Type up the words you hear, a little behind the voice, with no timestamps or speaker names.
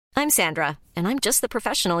I'm Sandra, and I'm just the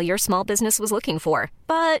professional your small business was looking for.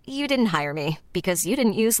 But you didn't hire me because you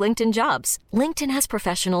didn't use LinkedIn Jobs. LinkedIn has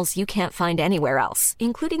professionals you can't find anywhere else,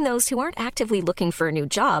 including those who aren't actively looking for a new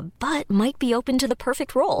job, but might be open to the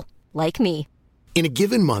perfect role, like me. In a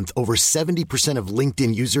given month, over 70% of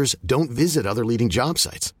LinkedIn users don't visit other leading job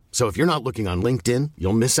sites. So if you're not looking on LinkedIn,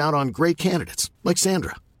 you'll miss out on great candidates like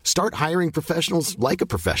Sandra. Start hiring professionals like a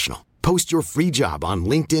professional. Post your free job on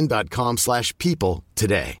linkedin.com/people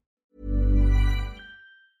today.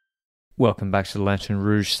 Welcome back to the Lantern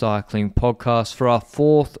Rouge Cycling Podcast for our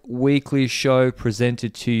fourth weekly show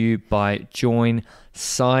presented to you by Join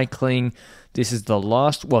Cycling. This is the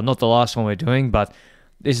last, well, not the last one we're doing, but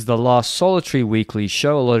this is the last solitary weekly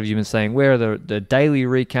show. A lot of you have been saying, where are the daily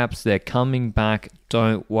recaps? They're coming back.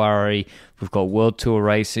 Don't worry. We've got World Tour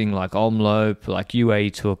racing like Omloop, like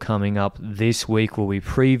UAE Tour coming up this week. We'll be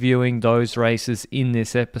previewing those races in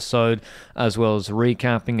this episode, as well as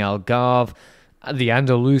recapping Algarve, the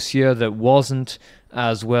Andalusia that wasn't,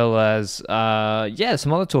 as well as,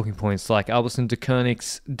 some other talking points like Albertson de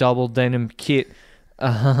Koenig's double denim kit,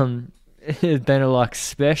 Benelux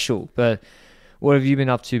special. But what have you been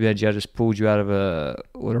up to, Benji? I just pulled you out of a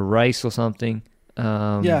race or something.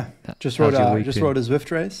 Just rode a Zwift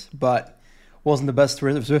race, but wasn't the best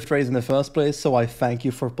Zwift race in the first place, so I thank you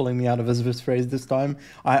for pulling me out of a Zwift race this time.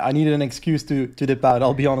 I needed an excuse to dip out,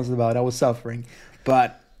 I'll be honest about it. I was suffering.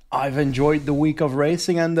 But I've enjoyed the week of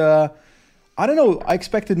racing, and I don't know, I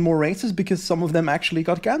expected more races because some of them actually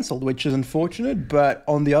got cancelled, which is unfortunate. But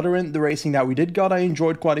on the other end, the racing that we did got, I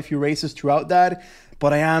enjoyed quite a few races throughout that.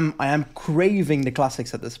 But I am craving the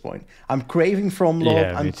classics at this point. I'm craving from Love.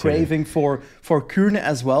 Yeah, I'm craving for Kuurne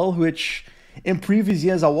as well, which in previous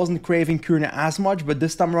years I wasn't craving Kuurne as much. But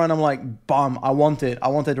this time around I'm like, bam, I want it. I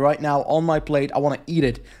want it right now on my plate. I want to eat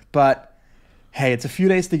it. But hey, it's a few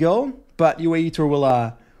days to go. But UAE Tour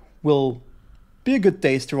will be a good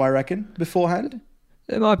taster, I reckon, beforehand.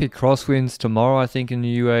 There might be crosswinds tomorrow, I think, in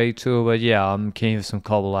the UAE Tour. But yeah, I'm keen for some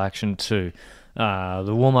cobble action too. The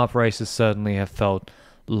warm-up races certainly have felt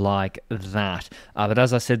like that. But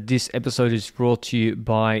as I said, this episode is brought to you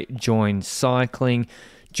by Join Cycling.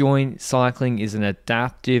 Join Cycling is an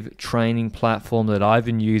adaptive training platform that I've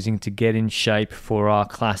been using to get in shape for our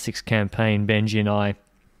Classics campaign, Benji and I,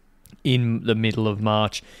 in the middle of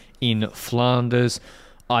March in Flanders.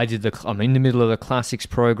 I'm in the middle of the Classics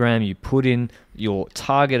program. You put in your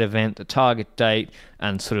target event, the target date,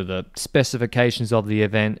 and sort of the specifications of the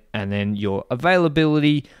event, and then your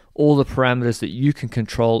availability, all the parameters that you can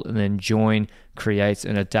control, and then Join creates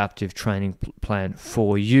an adaptive training plan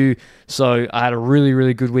for you. So I had a really,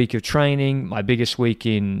 really good week of training, my biggest week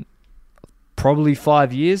in probably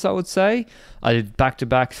 5 years, I would say. I did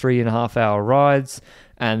back-to-back 3.5-hour rides,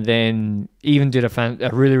 and then even did a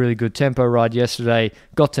really, really good tempo ride yesterday,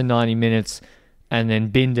 got to 90 minutes, and then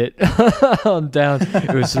binned it on down.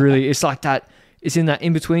 It was really, it's like that, it's in that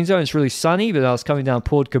in-between zone. It's really sunny, but I was coming down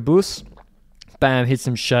Port Caboose, bam, hit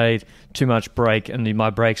some shade, too much brake, and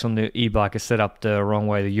my brakes on the e-bike are set up the wrong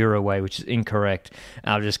way, the Euro way, which is incorrect.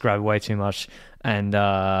 And I just grabbed way too much and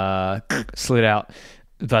slid out.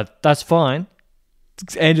 But that's fine.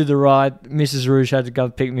 Ended the ride. Mrs. Rouge had to go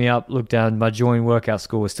pick me up. Looked down. My joint workout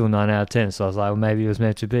score was still 9 out of 10. So I was like, well, maybe it was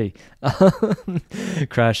meant to be.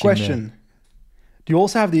 Crashing. Question. There. Do you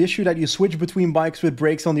also have the issue that you switch between bikes with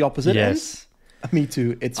brakes on the opposite ends? Me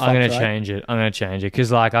too. I'm going to change it.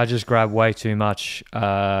 Because I just grabbed way too much.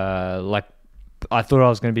 I thought I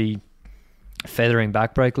was going to be feathering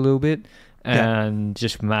back brake a little bit. And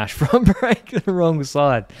just mashed front brake the wrong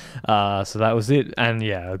side. So that was it. And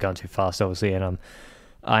I've gone too fast, obviously. And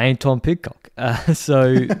I ain't Tom Pidcock.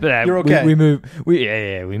 You're okay. We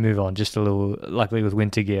move on just a little. Luckily with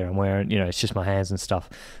winter gear I'm wearing, it's just my hands and stuff.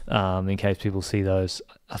 In case people see those,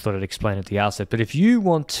 I thought I'd explain at the outset. But if you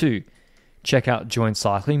want to check out Join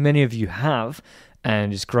Cycling, many of you have,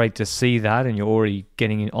 and it's great to see that, and you're already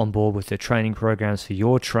getting on board with the training programs for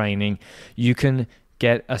your training, you can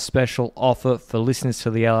get a special offer for listeners to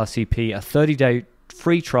the LRCP, a 30-day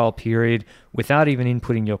free trial period without even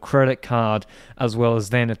inputting your credit card, as well as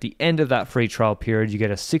then at the end of that free trial period, you get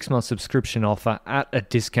a 6-month subscription offer at a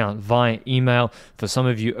discount via email. For some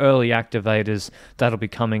of you early activators, that'll be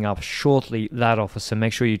coming up shortly, that offer, so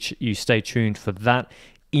make sure you stay tuned for that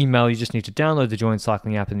email. You just need to download the Join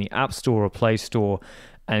Cycling app in the App Store or Play Store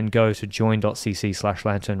and go to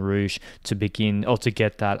join.cc/Lantern Rouge to begin, or to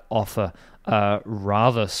get that offer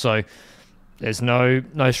rather. So there's no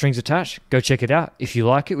strings attached. Go check it out. If you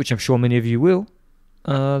like it, which I'm sure many of you will,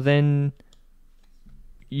 then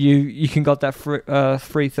you can got that free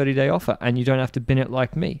 30-day offer, and you don't have to bin it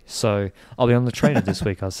like me. So I'll be on the trainer this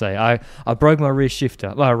week. I'll say I broke my right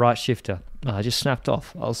shifter. I just snapped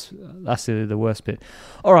off. That's the worst bit.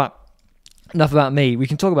 All right. Enough about me. We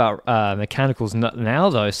can talk about mechanicals now,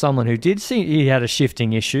 though. Someone who did see he had a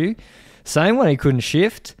shifting issue, same one he couldn't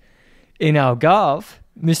shift in Algarve,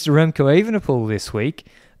 Mr. Remco Evenepoel this week.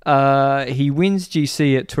 He wins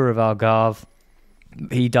GC at Tour of Algarve.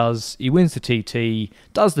 He wins the TT,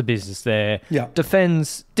 does the business there,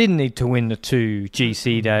 defends, didn't need to win the 2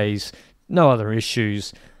 GC days, no other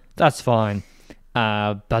issues, that's fine.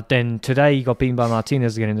 But then today he got beaten by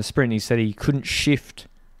Martinez again in the sprint. He said he couldn't shift.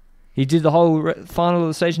 He did the whole final of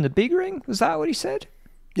the stage in the big ring? Was that what he said?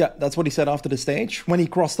 Yeah, that's what he said after the stage. When he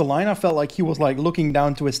crossed the line, I felt like he was like looking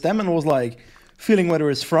down to his stem and was like feeling whether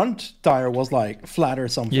his front tire was like flat or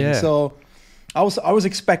something. Yeah. So I was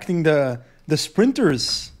expecting the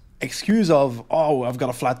sprinter's excuse of, oh, I've got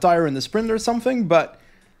a flat tire in the sprint or something, but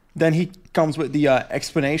then he comes with the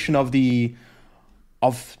explanation of being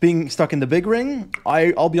stuck in the big ring.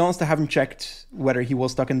 I'll be honest, I haven't checked whether he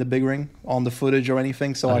was stuck in the big ring on the footage or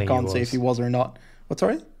anything, so I can't say if he was or not. What,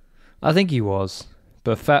 sorry? I think he was,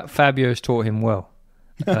 but Fabio's taught him well.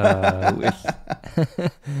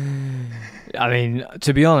 I mean,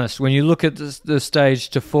 to be honest, when you look at the stage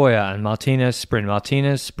to Foya and Martinez sprint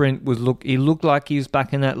he looked like he was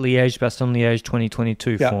back in that Liège-Bastogne-Liège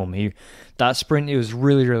 2022 form. That sprint, it was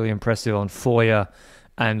really, really impressive on Foya.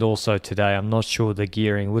 And also today, I'm not sure the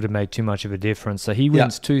gearing would have made too much of a difference. So he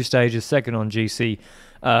wins 2 stages, second on GC.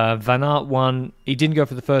 Van Aert won. He didn't go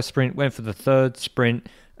for the first sprint, went for the third sprint,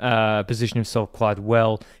 positioned himself quite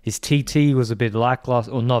well. His TT was a bit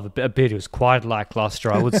lackluster, or not a bit, it was quite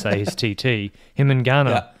lackluster, I would say, his TT. Him and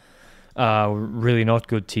Ghana, really not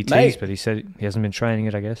good TTs, but he said he hasn't been training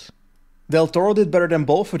it, I guess. Del Toro did better than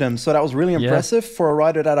both of them, so that was really impressive for a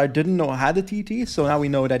rider that I didn't know had a TT. So now we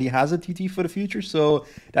know that he has a TT for the future, so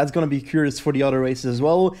that's going to be curious for the other races as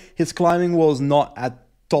well. His climbing was not at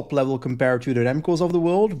top level compared to the Remcos of the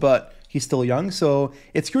world, but he's still young, so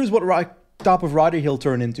it's curious what type of rider he'll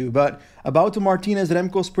turn into. But about the Martinez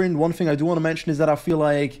Remco sprint, one thing I do want to mention is that I feel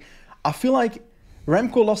like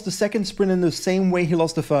Remco lost the second sprint in the same way he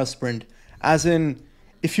lost the first sprint. As in,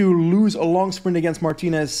 if you lose a long sprint against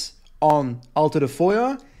Martinez on Alto de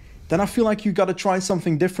Foya, then I feel like you got to try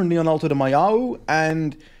something differently on Alto de Maiao,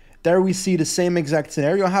 and there we see the same exact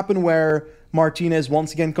scenario happen where Martinez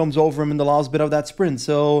once again comes over him in the last bit of that sprint.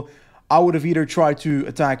 So I would have either tried to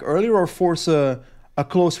attack earlier or force a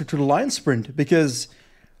closer to the line sprint, because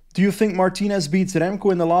do you think Martinez beats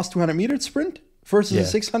Remco in the last 200 meter sprint versus the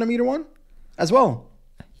 600 meter one as well?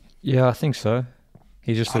 Yeah, I think so.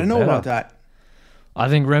 He just I don't know about that. I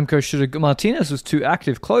think Remco should have... Martinez was too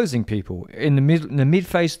active closing people. In the mid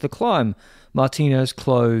phase of the climb, Martinez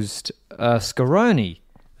closed Scaroni.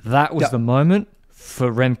 That was the moment for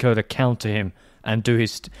Remco to counter him and do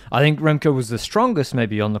his... I think Remco was the strongest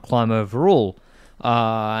maybe on the climb overall,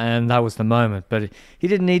 and that was the moment. But he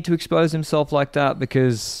didn't need to expose himself like that,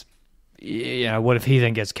 because, what if he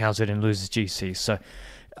then gets countered and loses GC? So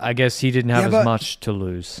I guess he didn't have as much to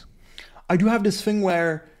lose. I do have this thing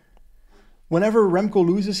where whenever Remco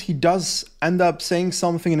loses, he does end up saying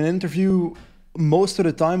something in an interview most of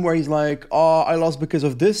the time where he's like, oh, I lost because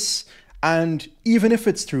of this. And even if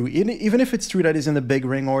it's true, that he's in the big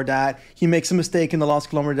ring or that he makes a mistake in the last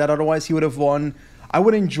kilometer that otherwise he would have won, I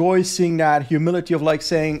would enjoy seeing that humility of like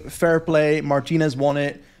saying, fair play, Martinez won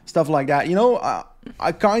it, stuff like that.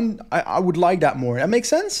 I would like that more. That makes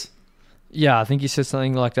sense? Yeah, I think he said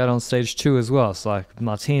something like that on stage 2 as well. It's like,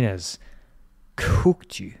 Martinez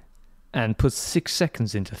cooked you and put 6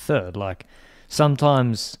 seconds into third. Like,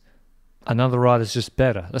 sometimes another rider's just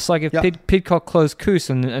better. It's like if Pidcock closed Koos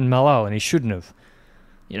and Malo, and he shouldn't have.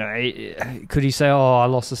 Could he say, oh, I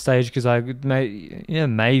lost the stage because I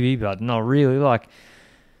maybe, but not really. Like,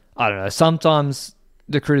 I don't know. Sometimes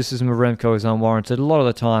the criticism of Remco is unwarranted. A lot of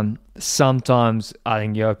the time, sometimes I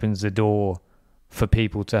think he opens the door for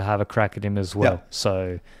people to have a crack at him as well. Yeah.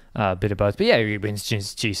 So a bit of both. But yeah, he wins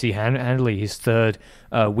GC handily, his third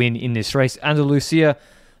win in this race. Andalusia,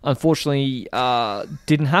 unfortunately,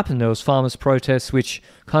 didn't happen. There was farmers' protests, which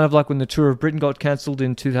kind of like when the Tour of Britain got cancelled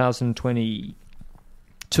in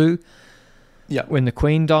 2022. Yeah. When the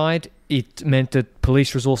Queen died, it meant that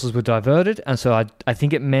police resources were diverted, and so I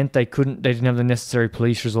think it meant they didn't have the necessary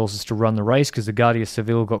police resources to run the race because the Guardia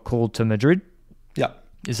Civil got called to Madrid. Yeah.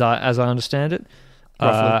 As I understand it.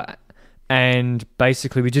 And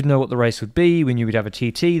basically, we didn't know what the race would be. We knew we'd have a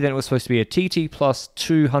TT. Then it was supposed to be a TT plus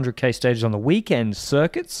 200k stages on the weekend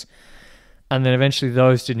circuits. And then eventually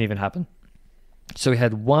those didn't even happen. So we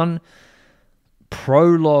had one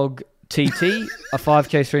prologue TT, a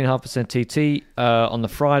 5K 3.5% TT on the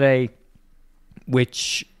Friday,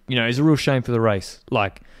 which is a real shame for the race.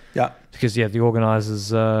 Because the organisers,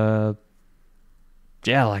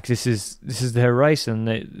 this is their race, and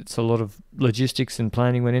it's a lot of logistics and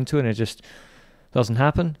planning went into it, and it just doesn't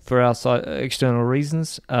happen for outside external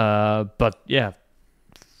reasons. But yeah,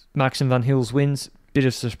 Maxim Van Hills wins. Bit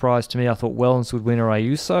of surprise to me. I thought Wellens would win or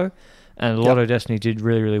Ayuso, and Lotto Destiny did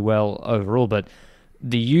really, really well overall. But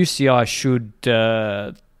the UCI should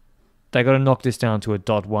they got to knock this down to a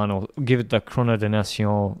 .1 or give it the Chrono des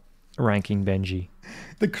Nations ranking, Benji.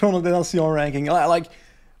 The Chrono des Nations ranking.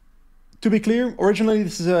 To be clear, originally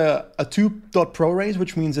this is a 2.pro race,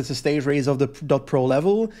 which means it's a stage race of the .pro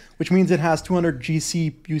level, which means it has 200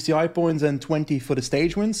 GC UCI points and 20 for the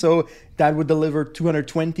stage win. So that would deliver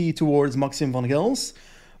 220 towards Maxim Van Gils.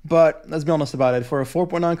 But let's be honest about it. For a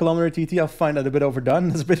 4.9 kilometer TT, I find that a bit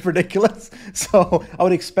overdone. It's a bit ridiculous. So I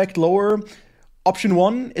would expect lower. Option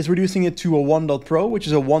 1 is reducing it to a 1.pro, which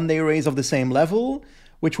is a one-day race of the same level,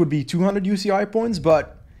 which would be 200 UCI points.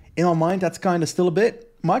 But in my mind, that's kind of still a bit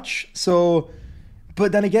much. So,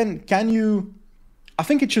 but then again, I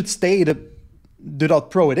think it should stay the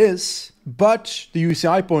 .pro it is, but the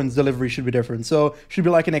UCI points delivery should be different. So it should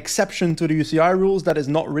be like an exception to the UCI rules that is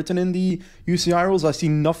not written in the UCI rules. I see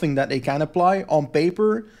nothing that they can apply on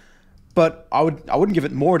paper, but I wouldn't give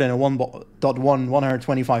it more than a 1.1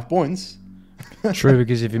 125 points. True,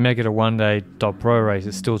 because if you make it a one-day .pro race,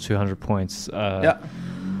 it's still 200 points.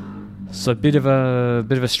 So a bit of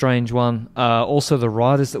a strange one. Also, the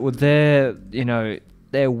riders that were there,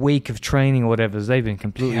 their week of training or whatever, they've been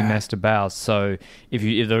completely messed about. So if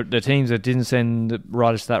the teams that didn't send the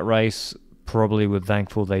riders to that race probably were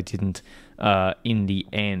thankful they didn't in the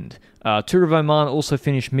end. Tour of Oman also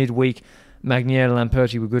finished midweek. Magnier and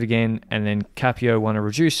Lamperti were good again, and then Capio won a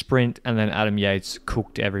reduced sprint, and then Adam Yates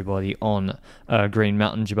cooked everybody on Green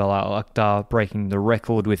Mountain. Jabal Al-Akhtar breaking the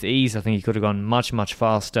record with ease. I think he could have gone much, much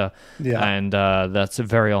faster, and that's a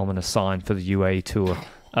very ominous sign for the UAE Tour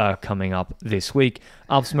coming up this week.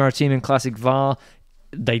 Alps Maritime and Classic VAR,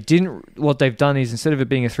 what they've done is, instead of it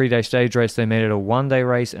being a 3-day stage race, they made it a 1-day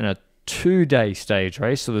race and a 2-day stage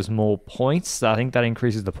race, so there's more points. I think that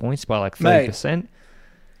increases the points by like 30%.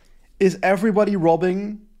 Is everybody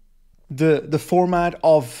robbing the format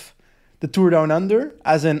of the Tour Down Under,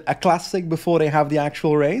 as in a classic before they have the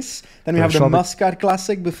actual race? Then we have the Muscat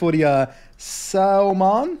Classic before the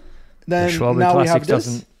Sauman. Then the now Classic we have this.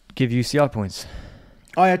 Doesn't give UCI points.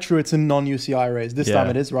 Oh yeah, true. It's a non-UCI race. This time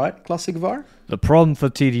it is, right? Classic VAR? The problem for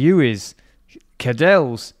TDU is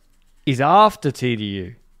Cadell's is after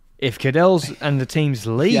TDU. If Cadell's and the teams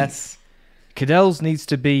leave, Cadell's needs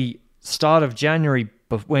to be start of January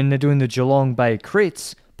when they're doing the Geelong Bay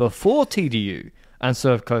crits before TDU and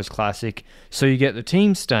Surf Coast Classic, so you get the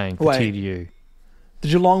team staying for TDU. The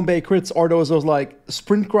Geelong Bay crits are those like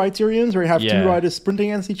sprint criterions where you have two riders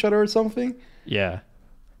sprinting against each other or something? Yeah.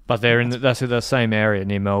 But they're in that's the same area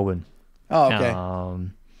near Melbourne. Oh,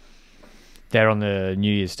 okay. They're on the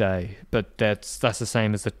New Year's Day, but that's the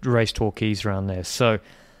same as the race Torquays around there. So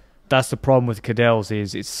that's the problem with Cadell's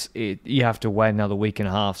is you have to wait another week and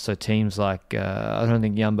a half. So teams like I don't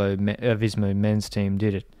think Jumbo Visma men's team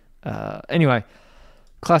did it. Anyway,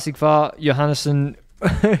 Classic VAR, Johannesson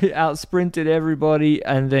out-sprinted everybody,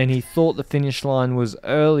 and then he thought the finish line was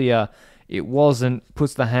earlier. It wasn't,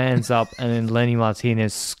 puts the hands up, and then Lenny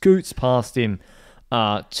Martinez scoots past him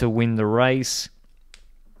to win the race.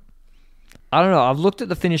 I don't know. I've looked at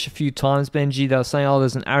the finish a few times, Benji. They were saying,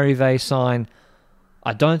 there's an arrivée sign.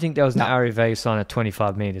 I don't think there was an arrivée sign at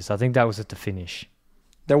 25 meters. I think that was at the finish.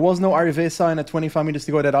 There was no arrivée sign at 25 meters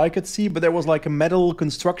to go that I could see, but there was like a metal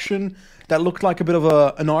construction that looked like a bit of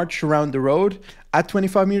an arch around the road at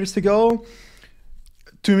 25 meters to go.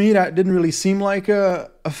 To me, that didn't really seem like a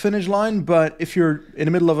finish line, but if you're in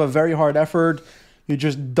the middle of a very hard effort, you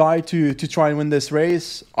just die to try and win this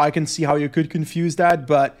race, I can see how you could confuse that,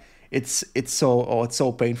 but it's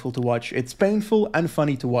so painful to watch. It's painful and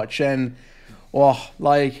funny to watch, and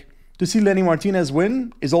to see Lenny Martinez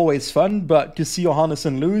win is always fun, but to see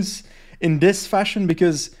Johannesson lose in this fashion,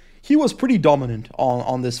 because he was pretty dominant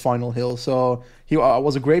on this final hill. So he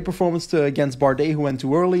was a great performance against Bardet, who went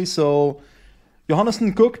too early. So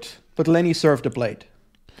Johannesson cooked, but Lenny served the plate.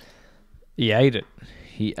 He ate it.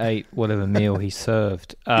 He ate whatever meal he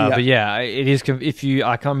served. But yeah, it is.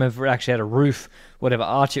 I can't remember if it actually had a roof, whatever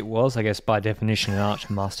arch it was. I guess by definition, an arch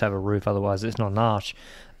must have a roof, otherwise it's not an arch.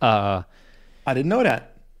 I didn't know that.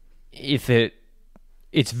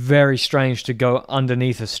 It's very strange to go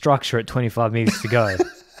underneath a structure at 25 meters to go.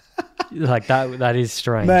 Like that is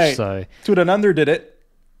strange. Mate, so Tour Down Under did it.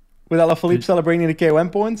 with Alaphilippe celebrating the KOM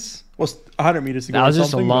points. Was 100 meters to go. That was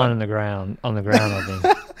just a line on the ground, I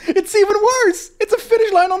think. It's even worse. It's a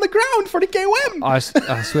finish line on the ground for the KOM. I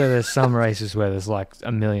swear there's some races where there's like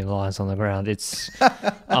a million lines on the ground.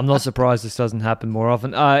 I'm not surprised this doesn't happen more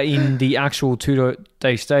often. In the actual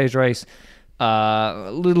 2-day stage race, a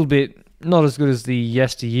little bit not as good as the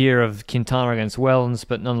yesteryear of Quintana against Wellens,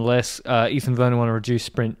 but nonetheless, Ethan Vernon won a reduced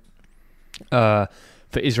sprint for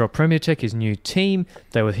Israel Premier Tech, his new team.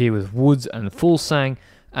 They were here with Woods and Fulsang.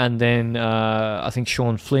 And then I think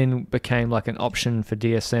Sean Flynn became like an option for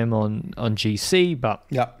DSM on GC, but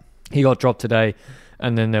he got dropped today.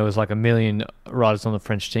 And then there was like a million riders on the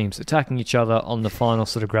French teams attacking each other on the final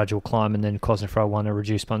sort of gradual climb. And then Cosnefroy won a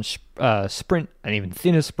reduced bunch sprint, an even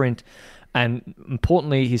thinner sprint. And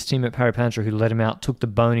importantly, his team at Paripantra, who led him out, took the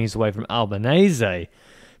bonies away from Albanese.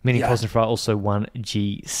 Meaning Cosnefroy also won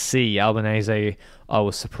GC. Albanese, I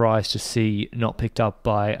was surprised to see not picked up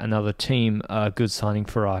by another team. Good signing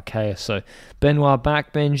for Arkea. So Benoit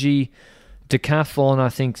back, Benji. Decathlon, I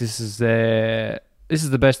think this is the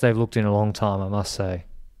best they've looked in a long time, I must say.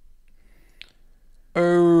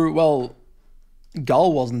 Well,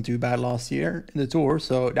 Gull wasn't too bad last year in the Tour,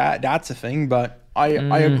 so that's a thing. But I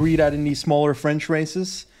agree that in these smaller French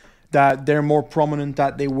races, that they're more prominent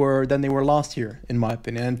than they were last year, in my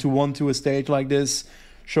opinion. And to win to a stage like this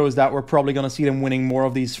shows that we're probably going to see them winning more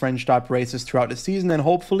of these French-type races throughout the season. And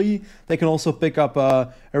hopefully they can also pick up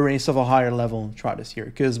a race of a higher level throughout this year.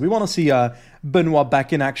 Because we want to see Benoit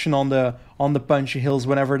back in action on the punchy hills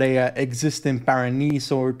whenever they exist in Paris-Nice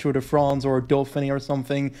or Tour de France or Dauphiné or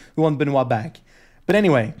something. We want Benoit back. But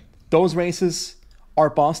anyway, those races are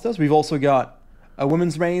past us. We've also got a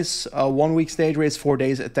women's race, a 1 week stage race, 4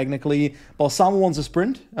 days technically. Balsamo won the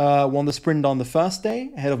sprint on the first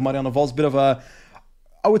day ahead of Marianne Vos. Bit of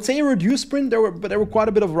I would say a reduced sprint. There were quite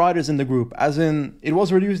a bit of riders in the group. As in, it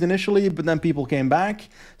was reduced initially, but then people came back.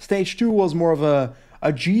 Stage 2 was more of a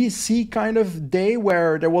GC kind of day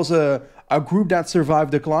where there was a group that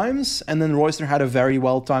survived the climbs, and then Royster had a very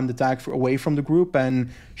well-timed attack away from the group,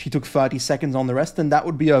 and she took 30 seconds on the rest, and that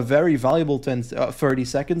would be a very valuable 30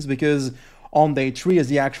 seconds, because on day 3 is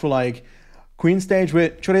the actual queen stage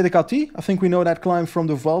with Choré de Cati. I think we know that climb from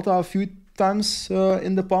the Vuelta a few times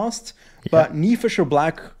in the past. Yeah. But Nee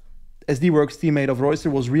Fisher-Black, SD Works teammate of Royster,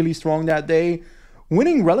 was really strong that day,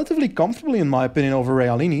 winning relatively comfortably in my opinion over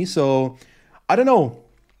Realini. So I don't know.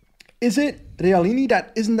 Is it Realini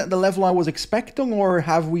that isn't at the level I was expecting, or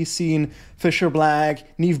have we seen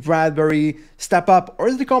Fisher-Black, Neve Bradbury step up, or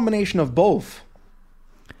is it a combination of both?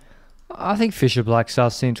 I think Fisher-Black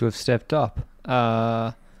does seem to have stepped up.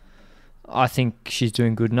 I think she's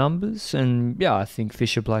doing good numbers, and yeah, I think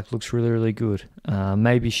Fisher-Black looks really, really good.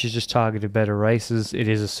 Maybe she's just targeted better races. It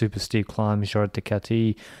is a super steep climb, Jorge de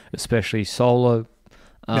Cati, especially solo.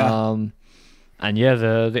 And yeah,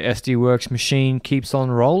 the SD Works machine keeps on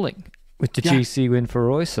rolling with the GC win for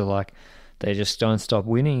Roycer. They just don't stop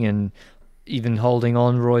winning, and even holding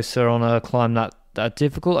on Roycer on a climb that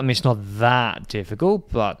difficult. I mean, it's not that difficult,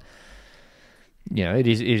 but you know, it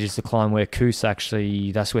is the climb where Koos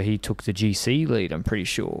actually, that's where he took the GC lead, I'm pretty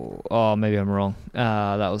sure. Oh, maybe I'm wrong.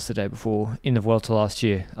 That was the day before in the Vuelta last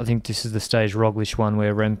year. I think this is the stage Roglic one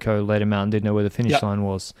where Remco led him out and didn't know where the finish line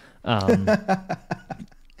was.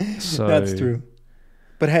 So that's true.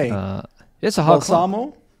 But hey, it's a hard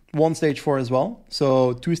Balsamo won stage 4 as well.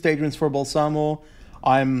 So 2 stage wins for Balsamo.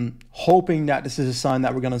 I'm hoping that this is a sign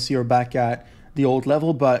that we're going to see her back at the old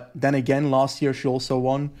level. But then again, last year she also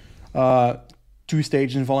won 2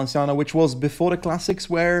 stages in Valenciana, which was before the classics,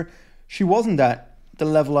 where she wasn't at the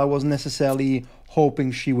level I was necessarily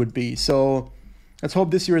hoping she would be. So let's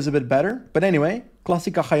hope this year is a bit better. But anyway,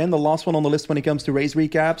 Classica Jaén, the last one on the list when it comes to race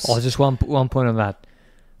recaps. Oh, just one point on that.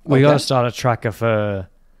 We got to start a tracker for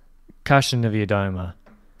Kasia Niewiadoma.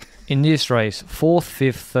 In this race, 4th,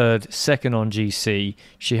 5th, 3rd, 2nd on GC.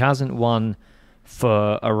 She hasn't won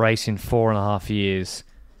for a race in 4.5 years.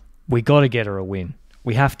 We got to get her a win.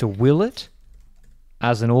 We have to will it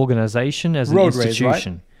as an organisation, as an institution.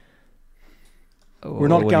 Race, right? We're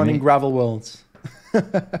not counting gravel worlds.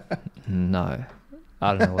 No.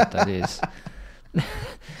 I don't know what that is.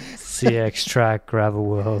 CX track, gravel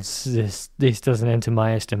worlds. This doesn't enter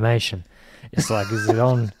my estimation. It's like, is it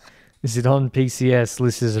on PCS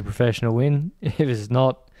listed as a professional win? If it's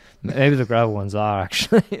not, maybe the gravel ones are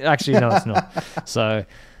actually. Actually, no, it's not. So,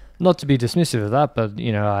 not to be dismissive of that, but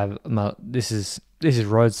you know, this is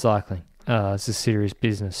road cycling. It's a serious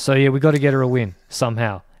business. So yeah, we got to get her a win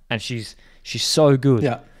somehow, and she's so good.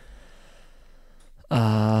 Yeah.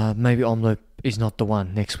 Maybe Omloop is not the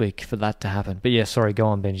one next week for that to happen. But yeah, sorry, go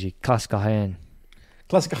on, Benji. Classica Jaén.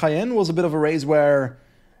 Classica Jaén was a bit of a race where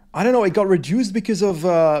I don't know. It got reduced because of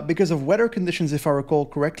weather conditions, if I recall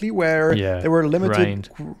correctly, where there were limited.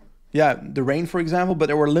 The rain, for example, but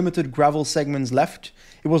there were limited gravel segments left.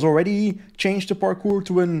 It was already changed the parkour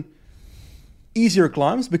to an easier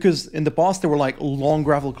climbs, because in the past there were like long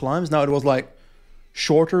gravel climbs. Now it was like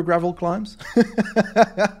shorter gravel climbs.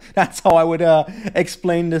 That's how I would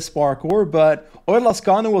explain this parkour. But Oil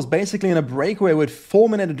Lascano was basically in a breakaway with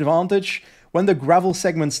 4-minute advantage when the gravel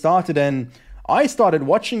segment started, and I started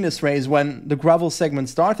watching this race when the gravel segment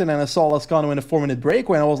started, and I saw Lascano in a 4-minute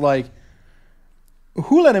breakaway, and I was like,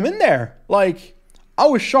 who let him in there? Like, I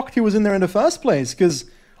was shocked he was in there in the first place, because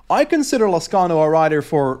I consider Lascano a rider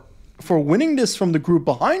for winning this from the group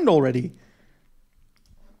behind already.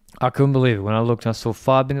 I couldn't believe it. When I looked, I saw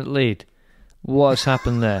 5-minute lead. What's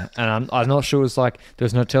happened there? And I'm not sure. It's like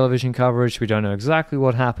there's no television coverage. We don't know exactly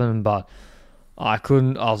what happened, but I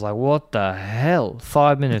was like, what the hell?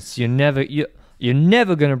 5 minutes. You're never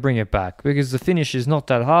going to bring it back, because the finish is not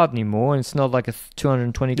that hard anymore, and it's not like a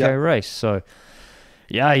 220k race. So,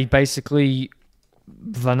 yeah, he basically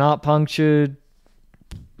Van Aert punctured,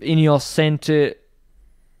 Ineos sent it.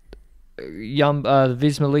 The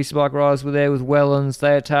Visma Lease bike riders were there with Wellens.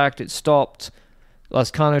 They attacked. It stopped.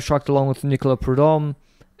 Lascano trucked along with Nicolas Prudhomme,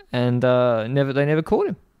 and they never caught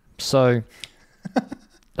him. So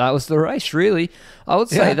that was the race, really. I would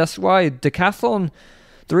say that's why Decathlon.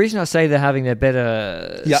 The reason I say they're having their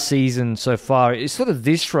better season so far is sort of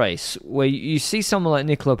this race, where you see someone like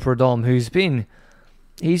Nicolas Prudhomme, he's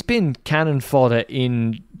been cannon fodder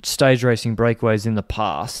in stage racing breakaways in the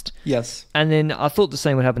past. Yes. And then I thought the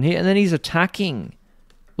same would happen here. And then he's attacking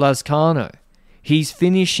Lascano. He's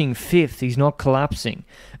finishing 5th. He's not collapsing.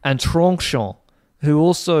 And Tronchon, who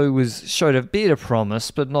also showed a bit of promise,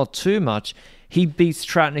 but not too much, he beats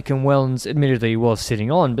Tratnik and Wellens. Admittedly, he was sitting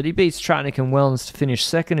on, but he beats Tratnik and Wellens to finish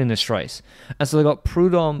 2nd in this race. And so they got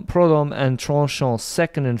Prudhomme and Tronchon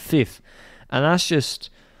 2nd and 5th. And that's just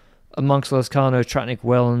amongst Lascano, Tratnik,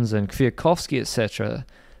 Wellens, and Kwiatkowski, etc.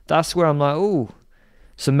 That's where I'm like, ooh.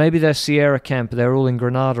 So maybe they're Sierra Camp. They're all in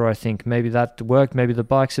Granada, I think. Maybe that worked. Maybe the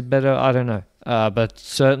bikes are better. I don't know. But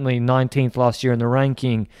certainly 19th last year in the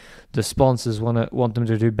ranking, the sponsors want them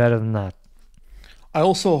to do better than that. I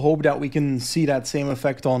also hope that we can see that same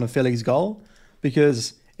effect on Felix Gall,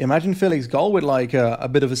 because imagine Felix Gall with like a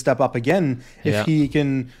bit of a step up again if he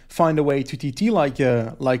can find a way to TT like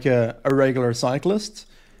a regular cyclist.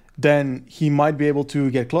 Then he might be able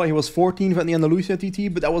to get close. He was 14th at the Andalusia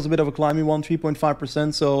TT, but that was a bit of a climbing one,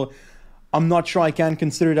 3.5%. So I'm not sure I can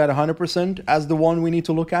consider that 100% as the one we need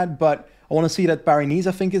to look at. But I want to see that Paris-Nice,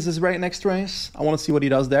 I think, is his next race. I want to see what he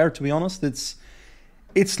does there, to be honest.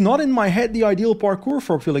 It's not in my head the ideal parkour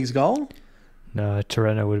for Felix Gall. No,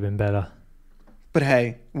 Tirreno would have been better. But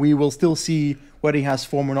hey, we will still see whether he has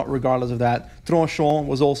form or not, regardless of that. Tronchon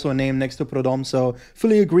was also a name next to Prudhomme, so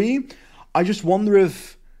fully agree. I just wonder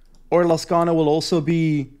if Oil Lascano will also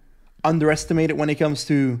be underestimated when it comes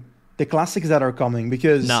to the classics that are coming,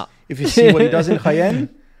 because if you see what he does in Cayenne,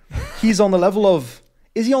 he's on the level of...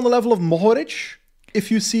 Is he on the level of Mohoric, if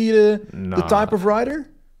you see the type of rider?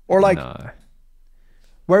 Or like... No.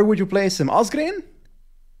 Where would you place him? Asgreen?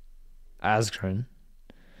 Asgreen?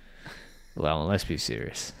 Well, let's be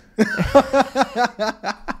serious. I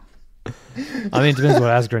mean, it depends what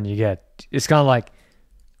Asgreen you get. It's kind of like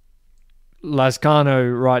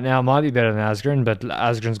Lascano right now might be better than Asgreen, but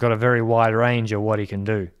Asgreen's got a very wide range of what he can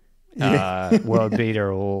do. World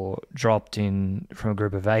beater or dropped in from a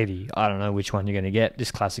group of 80. I don't know which one you're going to get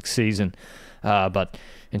this classic season. But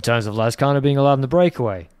in terms of Lascano being allowed in the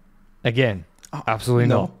breakaway, again, absolutely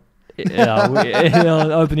not.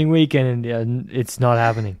 Opening weekend, it's not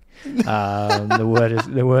happening.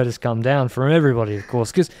 The word has come down from everybody, of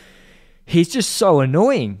course, because he's just so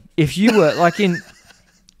annoying. If you were like in...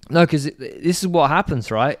 No, because this is what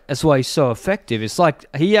happens, right? That's why he's so effective. It's like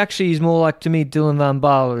he actually is more like, to me, Dylan Van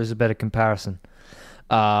Baarle is a better comparison.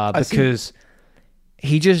 Because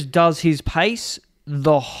he just does his pace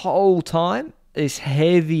the whole time. This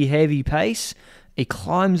heavy, heavy pace. He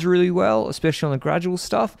climbs really well, especially on the gradual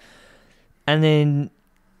stuff. And then,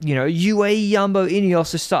 UAE, Jumbo,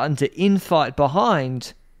 Ineos are starting to infight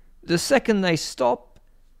behind. The second they stop,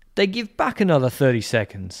 they give back another 30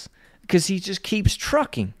 seconds because he just keeps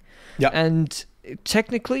trucking. Yeah. And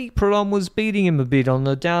technically, Prudhomme was beating him a bit on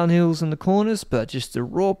the downhills and the corners, but just the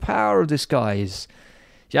raw power of this guy is...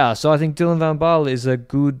 Yeah, so I think Dylan Van Baarle is a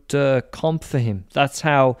good comp for him. That's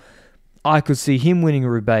how I could see him winning a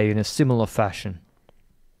Roubaix in a similar fashion,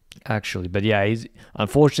 actually. But yeah,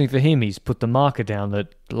 unfortunately for him, he's put the marker down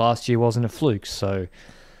that last year wasn't a fluke, so...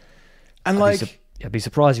 And I'd be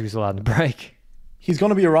surprised if he was allowed to break. He's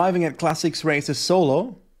going to be arriving at Classics races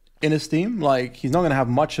solo in his team. Like, he's not going to have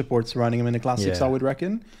much support surrounding him in the Classics, I would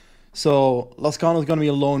reckon. So Lascano's going to be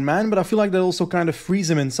a lone man, but I feel like that also kind of frees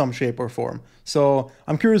him in some shape or form. So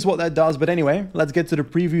I'm curious what that does. But anyway, let's get to the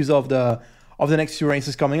previews of the next few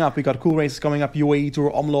races coming up. We got cool races coming up: UAE Tour,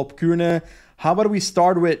 Omloop, Kuurne. How about we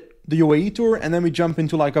start with the UAE Tour and then we jump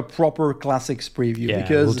into like a proper Classics preview? Yeah,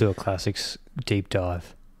 because we'll do a Classics deep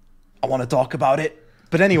dive. I want to talk about it.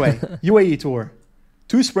 But anyway, UAE Tour.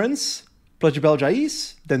 2 sprints, plus Jebel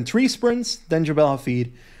Jais, then 3 sprints, then Jebel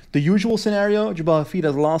Hafid. The usual scenario, Jebel Hafid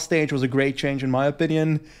as last stage was a great change in my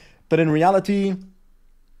opinion. But in reality,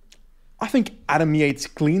 I think Adam Yates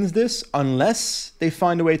cleans this unless they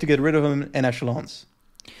find a way to get rid of him in echelons.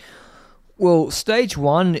 Well, stage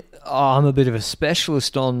 1, I'm a bit of a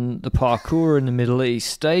specialist on the parkour in the Middle East.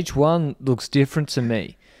 Stage 1 looks different to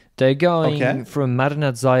me. They're going from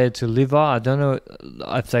Madinat Zayed to Liva. I don't know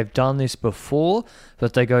if they've done this before,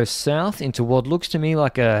 but they go south into what looks to me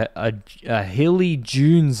like a hilly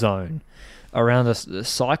dune zone around a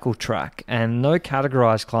cycle track, and no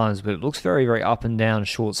categorized climbs, but it looks very, very up and down,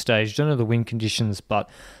 short stage. Don't know the wind conditions, but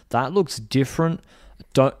that looks different.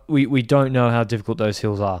 We don't know how difficult those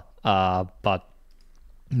hills are, but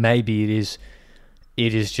maybe it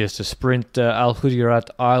is just a sprint. Al Hudirat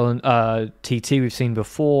Island TT we've seen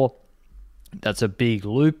before. That's a big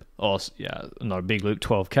loop. Not a big loop,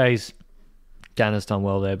 12Ks. Dana's done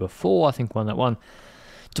well there before. I think won that one.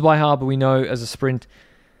 Dubai Harbour we know as a sprint.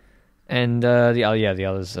 And the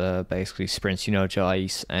others are basically sprints,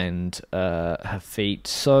 Jais and Hafid.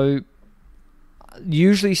 So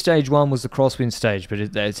usually stage 1 was the crosswind stage, but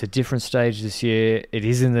it's a different stage this year. It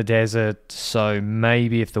is in the desert, so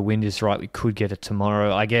maybe if the wind is right, we could get it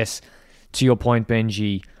tomorrow. I guess, to your point,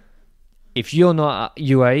 Benji, if you're not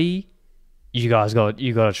UAE, you got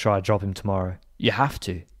to try to drop him tomorrow. You have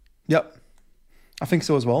to. Yep. I think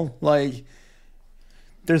so as well. Like,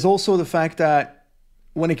 there's also the fact that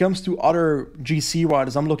when it comes to other GC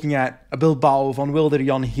riders, I'm looking at a Bilbao van Wilder,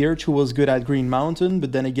 Jan Geert, who was good at Green Mountain,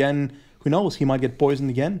 but then again, who knows? He might get poisoned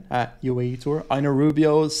again at UAE Tour. Aina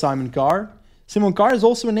Rubio, Simon Carr. Simon Carr is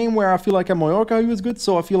also a name where I feel like at Mallorca he was good,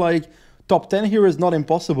 so I feel like top 10 here is not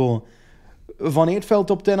impossible. Van Eetveld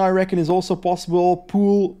top 10, I reckon, is also possible.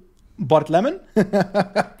 Poel, Bart Lemon.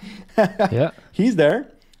 Yeah. He's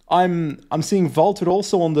there. I'm seeing Valter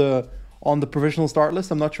also on the provisional start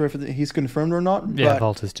list. I'm not sure if he's confirmed or not. Yeah,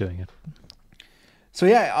 Valter's doing it. So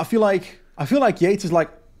yeah, I feel like Yates is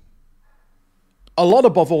like a lot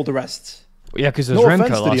above all the rest. Yeah, because there's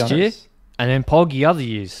Remco last year, and then Poggi other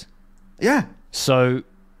years. Yeah. So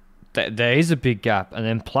there is a big gap, and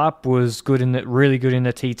then Plapp was really good in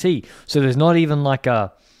the TT. So there's not even like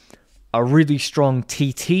a really strong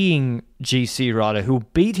TTing GC rider who'll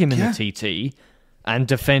beat him in the TT and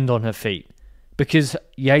defend on her feet. Because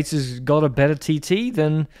Yates has got a better TT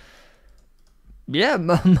than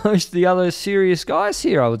most of the other serious guys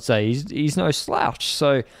here, I would say. He's no slouch.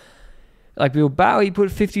 So, like Bilbao, he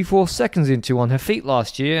put 54 seconds into on her feet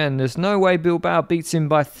last year, and there's no way Bilbao beats him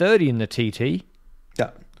by 30 in the TT.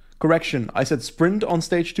 Yeah. Correction, I said sprint on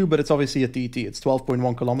stage 2, but it's obviously a TT. It's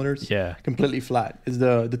 12.1 kilometers. Yeah. Completely flat. It's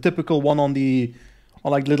the typical one on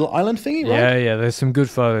like little island thingy, right? Yeah. There's some good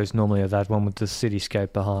photos normally of that one with the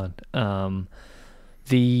cityscape behind.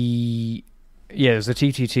 There's a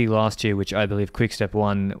TTT last year, which I believe Quickstep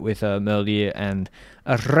won with Merlier and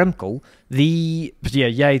Remco.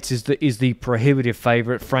 Yates is the prohibitive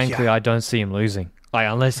favourite. Frankly, I don't see him losing. Like,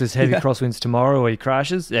 unless there's heavy crosswinds tomorrow or he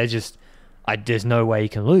crashes, there's no way he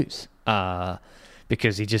can lose.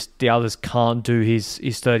 Because the others can't do his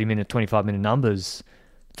 30-minute, 25-minute numbers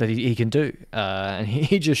that he can do. And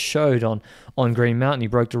he just showed on Green Mountain. He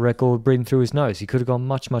broke the record breathing through his nose. He could have gone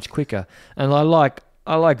much, much quicker. And I like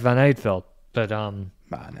Van Eetveld, but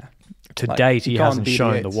to date he hasn't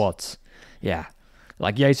shown the watts. Yeah.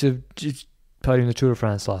 Like Yates just podiumed the Tour de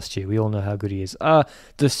France last year. We all know how good he is.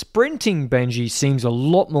 The sprinting, Benji, seems a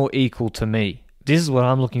lot more equal to me. This is what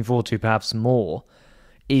I'm looking forward to perhaps more,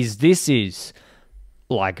 this is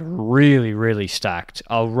like really, really stacked.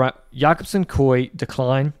 Jacobsen, Kooi,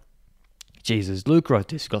 Decline. Jesus, Luke wrote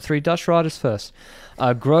this. We've got 3 Dutch riders first.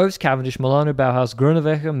 Groves, Cavendish, Milano, Bauhaus,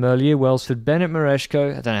 Groenewegen, Merlier, Welsford, Bennett,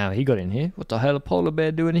 Mareshko. I don't know how he got in here. What the hell are Polar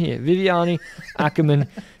Bear doing here? Viviani, Ackerman,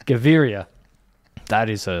 Gaviria. That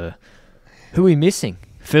is who are we missing?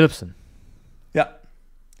 Philipsen. Yeah,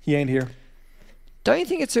 he ain't here. Don't you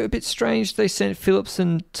think it's a bit strange they sent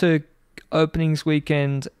Philipsen to openings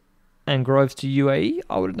weekend and Groves to UAE?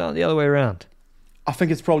 I would have done it the other way around. I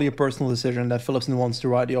think it's probably a personal decision that Philipsen wants to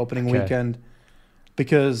ride the opening weekend,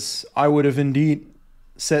 because I would have indeed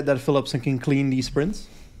said that Philipsen can clean these sprints.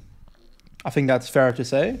 I think that's fair to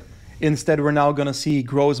say. Instead, we're now going to see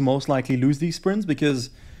Groves most likely lose these sprints because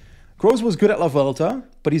Groves was good at La Vuelta,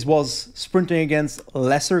 but he was sprinting against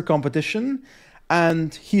lesser competition,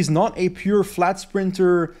 and he's not a pure flat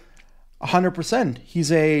sprinter 100%.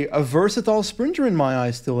 He's a versatile sprinter in my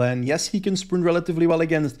eyes still, and yes, he can sprint relatively well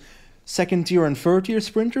against second tier and third tier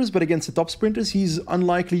sprinters, but against the top sprinters, he's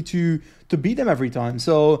unlikely to beat them every time.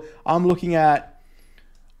 So I'm looking at,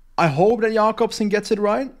 I hope that Jakobsen gets it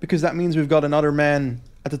right, because that means we've got another man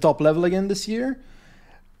at the top level again this year.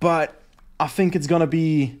 But I think it's going to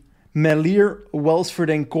be Melier, Welsford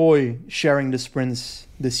and Kooi sharing the sprints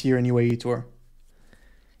this year in UAE Tour.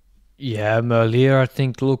 Yeah, Melier I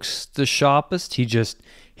think looks the sharpest.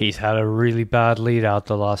 He's had a really bad lead out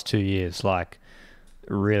the last 2 years, like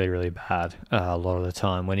really, really bad a lot of the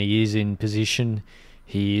time. When he is in position,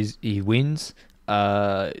 he wins.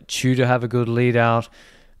 Tudor have a good lead out.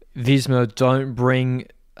 Visma don't bring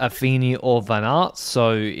Affini or Van Aert,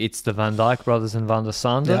 so it's the Van Dijk brothers and Van der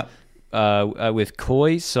Sande with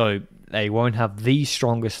Kooi, so they won't have the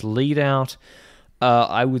strongest lead out.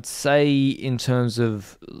 I would say in terms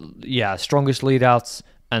of strongest lead outs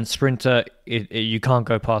and sprinter, you can't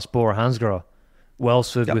go past Bora Hansgrohe.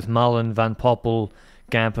 Welsford with Mullen, Van Poppel,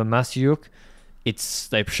 Gamp and Masiuk.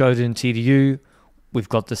 They've showed it in TDU. We've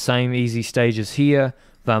got the same easy stages here.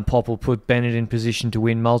 Van Poppel put Bennett in position to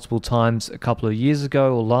win multiple times a couple of years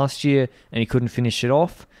ago or last year, and he couldn't finish it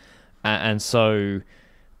off. And so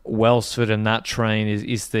Welsford and that train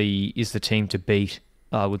is the team to beat.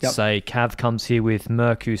 I would say Cav comes here with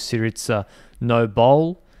Mercu, Syriza, No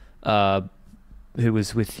Bowl, who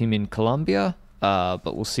was with him in Colombia.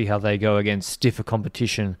 But we'll see how they go against stiffer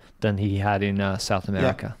competition than he had in South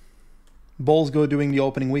America. Bowles doing the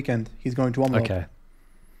opening weekend. He's going to Omloop. Okay.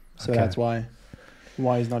 So that's why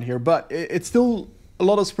he's not here. But it's still a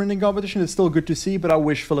lot of sprinting competition. It's still good to see, but I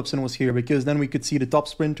wish Philipsen was here, because then we could see the top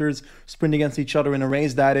sprinters sprint against each other in a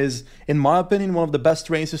race that is, in my opinion, one of the best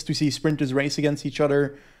races to see sprinters race against each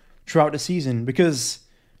other throughout the season, because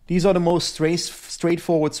these are the most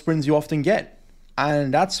straightforward sprints you often get.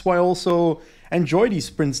 And that's why I also enjoy these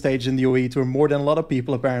sprint stages in the UAE Tour more than a lot of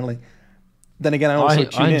people, apparently. Then again, I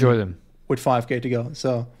enjoy them with 5K to go.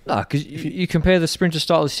 So because you compare the sprinter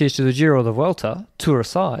start list here to the Giro or the Vuelta, Tour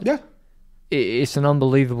aside, it's an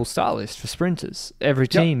unbelievable start list for sprinters. Every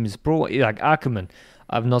team is brought, like Ackermann.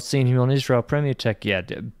 I've not seen him on Israel Premier Tech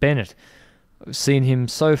yet. Bennett, I've seen him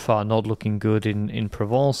so far not looking good in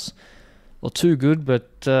Provence. Well, too good,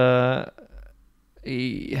 but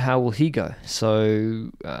how will he go?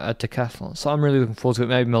 So at Decathlon. So I'm really looking forward to it.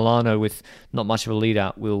 Maybe Milano, with not much of a lead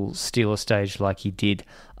out, will steal a stage like he did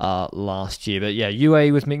last year. But yeah,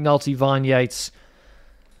 UAE with McNulty, Vine, Yates,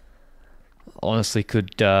 honestly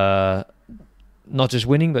could not just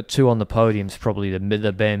winning, but 2 on the podium is probably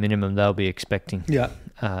the bare minimum they'll be expecting. Yeah.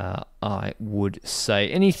 I would say.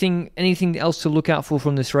 Anything else to look out for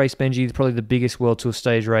from this race, Benji? Probably the biggest World Tour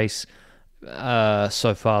stage race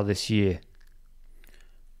so far this year.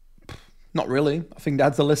 Not really. I think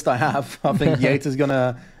that's the list I have. I think Yates is going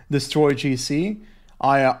to destroy GC.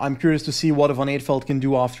 I'm curious to see what Van Eetveld can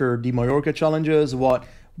do after the Mallorca challenges, what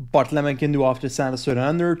Bart Lemming can do after Santa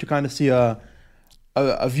Under, to kind of see a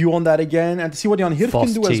view on that again, and to see what Jan Hirt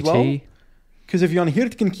can do as well. Because if Jan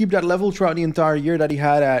Hirt can keep that level throughout the entire year that he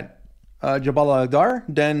had at Jabal Al-Akhdar,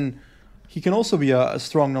 then he can also be a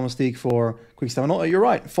strong domestique for Quickstep. And you're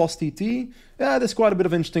right, Foss TT, there's quite a bit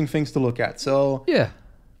of interesting things to look at. So yeah,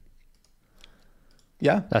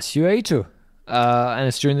 that's UAE too, and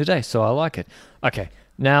it's during the day, so I like it. Okay,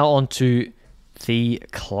 now on to the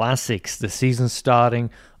classics. The season starting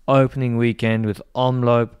opening weekend with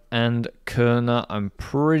Omloop and Kuurne.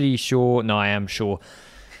 I am sure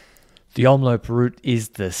the Omloop route is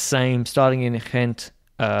the same, starting in Ghent,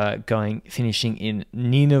 finishing in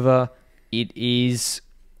Nineveh. It is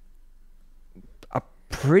a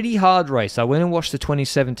pretty hard race. I went and watched the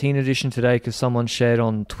 2017 edition today because someone shared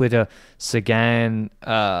on Twitter Sagan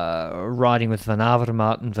riding with Van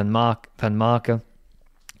Avermaet and Van Marken.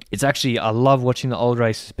 It's actually, I love watching the old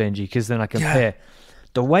races, Benji, because then I compare.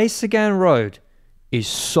 The way Sagan rode is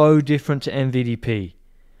so different to MVDP.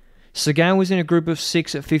 Sagan was in a group of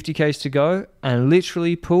 6 at 50Ks to go and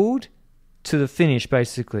literally pulled to the finish,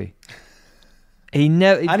 basically. He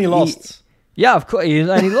lost. Yeah, of course,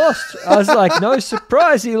 and he lost. I was like, no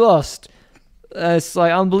surprise he lost. It's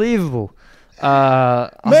like unbelievable.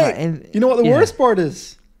 Mate, you know what the worst part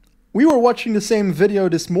is? We were watching the same video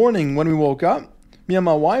this morning when we woke up, me and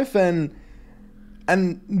my wife, and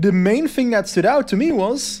the main thing that stood out to me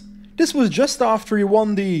was this was just after he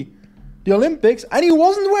won the Olympics, and he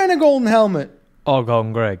wasn't wearing a golden helmet. Oh,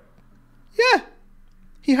 Golden Greg. Yeah.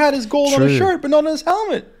 He had his gold on his shirt, but not on his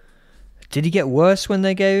helmet. Did he get worse when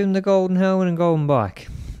they gave him the golden helmet and golden bike?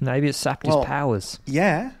 Maybe it sapped his powers.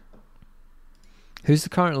 Yeah. Who's the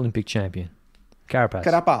current Olympic champion?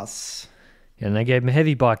 Carapaz. Yeah, and they gave him a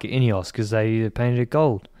heavy bike at Ineos because they either painted it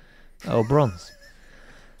gold or bronze.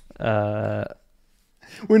 We're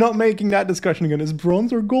not making that discussion again. Is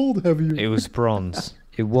bronze or gold heavier? It was bronze.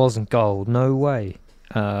 It wasn't gold. No way.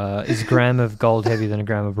 Is a gram of gold heavier than a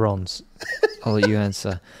gram of bronze? I'll let you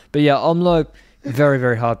answer. But yeah, Omloop, very,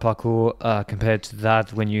 very hard parkour compared to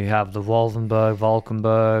that when you have the Wolvenberg,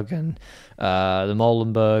 Valkenburg, and the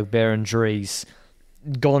Molenberg, Berendries.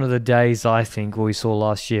 Gone are the days, I think, what we saw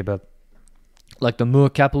last year. But like the Muur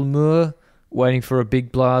Kappel Muur, waiting for a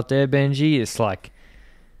big blowout there, Benji, it's like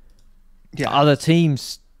other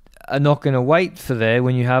teams are not going to wait for there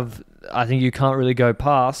when you have... I think you can't really go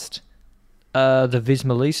past the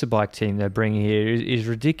Visma Lease bike team they're bringing here is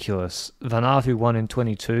ridiculous. Van Aert, who won in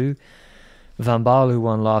 22, Van Baarle, who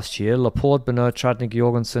won last year, Laporte, Bernard, Tratnik,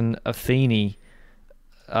 Jorgensen, Affini.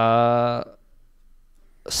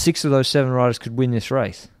 6 of those 7 riders could win this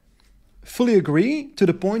race. Fully agree, to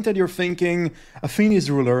the point that you're thinking Affini is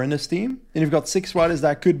the ruler in this team, and you've got 6 riders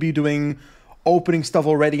that could be doing opening stuff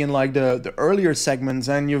already in like the earlier segments,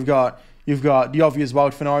 and you've got the obvious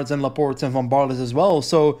Wout van Aerts and Laporte and Van Baarles as well.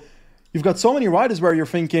 So you've got so many riders where you're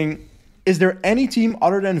thinking, is there any team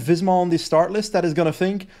other than Visma on this start list that is going to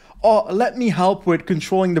think, oh, let me help with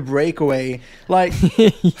controlling the breakaway? Like,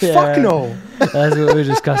 fuck no. That's what we're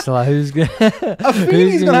discussing. Like, who's going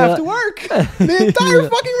Affini's going to have to work the entire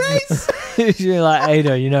fucking race. You're like,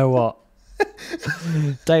 Ado, you know what?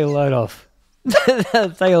 Take a load off.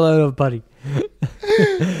 Take a load off, buddy.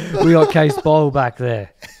 We got Case Bowl back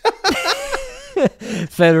there.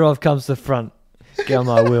 Fedorov comes to the front. Get on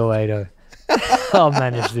my wheel, Ado. I'll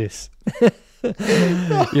manage this.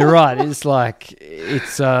 You're right.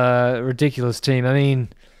 It's a ridiculous team. I mean,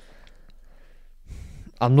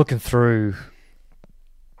 I'm looking through.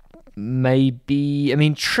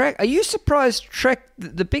 Trek. Are you surprised? Trek,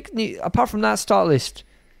 the big new, apart from that start list,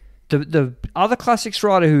 the other classics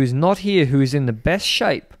rider who is not here, who is in the best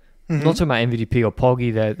shape. Mm-hmm. Not talking about MVDP or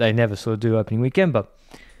Poggy. They never sort of do opening weekend, but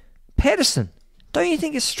Pedersen. Don't you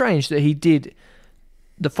think it's strange that he did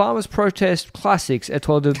the Farmers Protest Classics,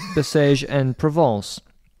 Etoile de Bessèges and Provence,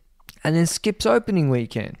 and then skips opening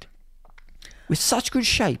weekend with such good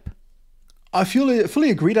shape? I fully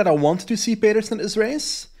agree that I wanted to see Pedersen in this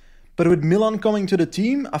race, but with Milan coming to the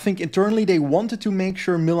team, I think internally they wanted to make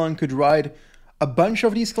sure Milan could ride a bunch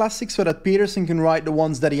of these classics so that Pedersen can ride the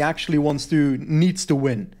ones that he actually needs to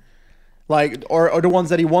win. Like, or the ones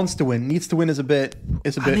that he wants to win. Needs to win is a bit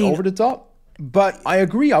over the top. But I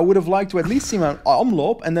agree, I would have liked to at least see him at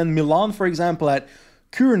Omloop and then Milan, for example, at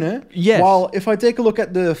Kuurne. Yes. While if I take a look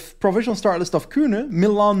at the provisional start list of Kuurne,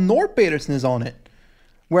 Milan nor Pedersen is on it.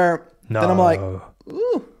 Then I'm like,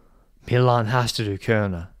 ooh. Milan has to do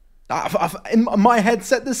Kuurne. In my head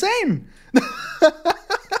said the same.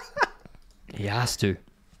 He has to.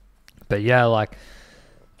 But yeah, like,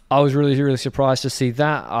 I was really, really surprised to see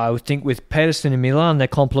that. I would think with Pedersen and Milan, they're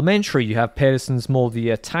complementary. You have Pedersen's more the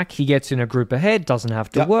attack. He gets in a group ahead, doesn't have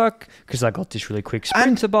to work, because they got this really quick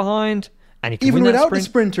sprinter behind. And he can even win without the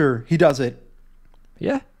sprinter, he does it.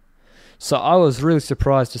 Yeah. So I was really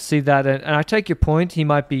surprised to see that. And I take your point. He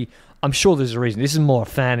might be... I'm sure there's a reason. This is more a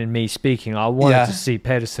fan in me speaking. I wanted to see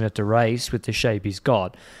Pedersen at the race with the shape he's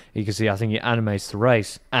got. You can see, I think he animates the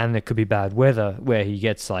race. And there could be bad weather where he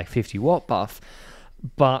gets like 50 watt buff.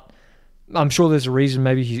 But I'm sure there's a reason.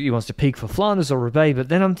 Maybe he wants to peak for Flanders or Roubaix. But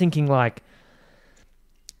then I'm thinking, like,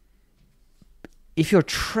 if your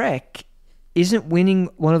Trek isn't winning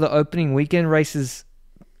one of the opening weekend races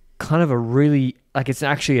kind of a really, like, it's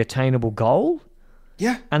actually attainable goal?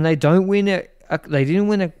 Yeah. And they don't win it. They didn't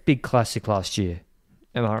win a big classic last year.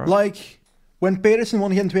 Am I right? Like, when Pedersen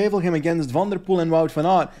won Gent-Wevelgem against Van der Poel and Wout van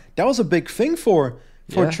Aert, that was a big thing for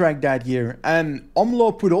Trek that year. And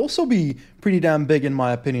Omloop would also be pretty damn big in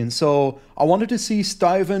my opinion. So I wanted to see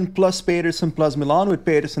Stuyven plus Pedersen plus Milan, with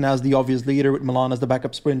Pedersen as the obvious leader, with Milan as the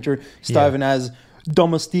backup sprinter, Stuyven as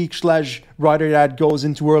domestique / rider that goes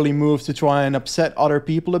into early moves to try and upset other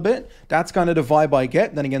people a bit. That's kind of the vibe I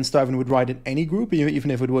get. Then again, Stuyven would ride in any group,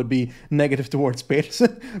 even if it would be negative towards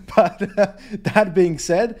Pedersen. But that being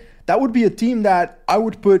said, that would be a team that I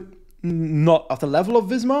would put not at the level of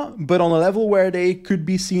Visma, but on a level where they could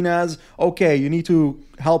be seen as, okay, you need to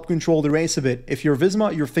help control the race a bit. If you're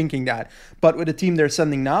Visma, you're thinking that. But with the team they're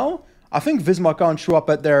sending now, I think Visma can't show up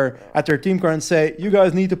at their team car and say, you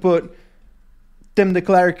guys need to put Tim de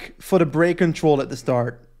Klerk for the brake control at the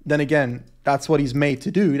start. Then again, that's what he's made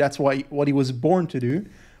to do. That's what he was born to do.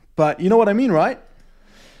 But you know what I mean, right?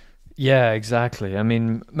 Yeah, exactly. I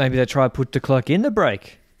mean, maybe they try to put de Klerk in the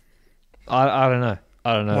break. I don't know.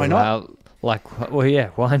 Why not? Why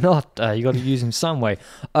not? You got to use him some way.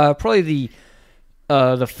 Probably the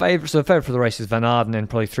favorite. So the favorite for the race is Van Aerden and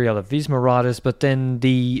probably 3 other Visma riders. But then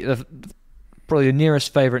probably the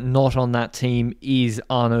nearest favorite not on that team is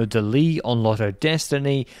Arnaud Delis on Lotto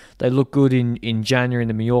Destiny. They look good in January in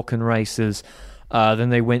the Mallorcan races. Then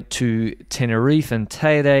they went to Tenerife and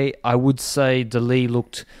Teide. I would say Delis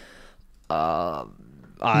looked.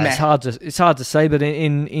 It's hard to say, but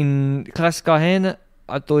in Classic Cayenne,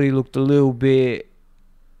 I thought he looked a little bit.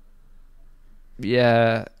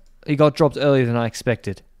 Yeah, he got dropped earlier than I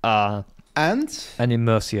expected. And in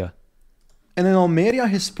Murcia. And in Almeria,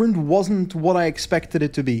 his sprint wasn't what I expected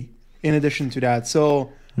it to be, in addition to that.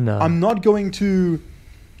 So no. I'm not going to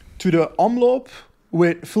the Omloop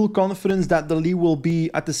with full confidence that the Lee will be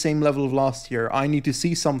at the same level of last year. I need to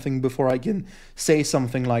see something before I can say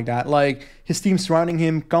something like that. Like his team surrounding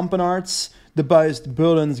him, Kampenaerts, the Buist,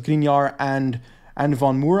 Beulens, Grignard, and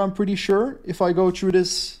Van Moer, I'm pretty sure, if I go through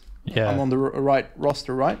this. Yeah. I'm on the right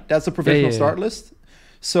roster, right? That's a provisional start list.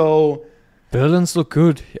 So Beulens look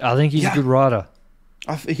good. I think he's a good rider.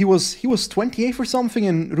 He was 28th or something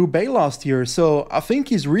in Roubaix last year. So I think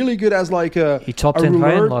he's really good as like a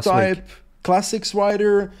rouleur type classics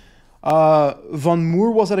rider. Van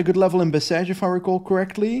Moer was at a good level in Bessèges, if I recall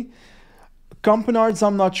correctly. Kampenaerts,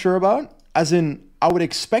 I'm not sure about. As in, I would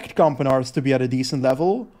expect Kampenaerts to be at a decent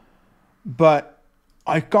level, but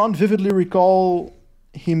I can't vividly recall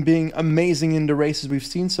him being amazing in the races we've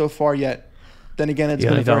seen so far yet. Then again, it's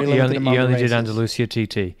been a very limited amount of races. He only did Andalusia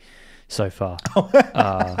TT so far.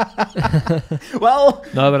 Well,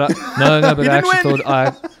 but I actually thought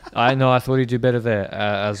I thought he'd do better there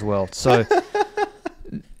as well. So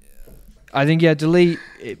I think Delis,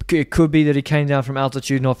 it could be that he came down from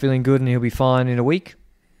altitude not feeling good and he'll be fine in a week.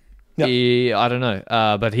 Yep. I don't know,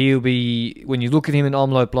 but he'll be, when you look at him in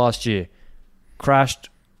Omloop last year, crashed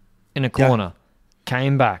in a corner,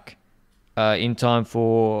 came back in time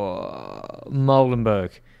for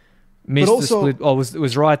Molenberg, missed the split.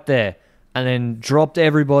 Was right there, and then dropped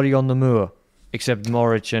everybody on the Moor except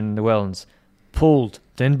Moritz and the Wellens. Pulled,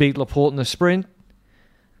 then beat Laporte in the sprint.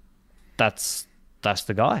 That's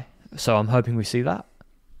the guy. So I'm hoping we see that.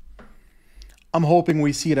 I'm hoping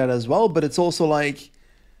we see that as well, but it's also like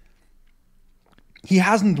he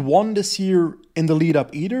hasn't won this year in the lead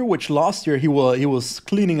up either, which last year he was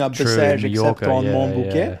cleaning up Bessèges except on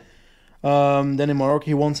Montbouquet. Then in Morocco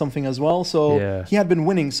he won something as well, so he had been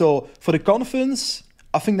winning. So for the confidence,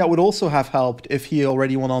 I think that would also have helped if he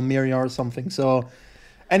already won on Almeria or something. So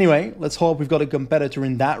anyway, let's hope we've got a competitor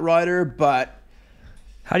in that rider. But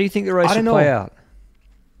how do you think the race will play out?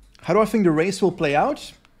 How do I think the race will play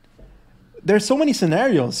out? There's so many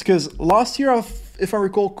scenarios, because last year, if I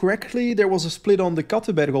recall correctly, there was a split on the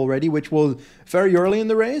Kattenberg already, which was very early in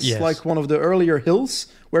the race, like one of the earlier hills,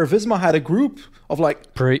 where Visma had a group of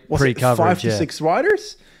like 5 to 6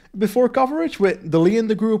 riders before coverage, with Delis in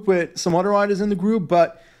the group, with some other riders in the group.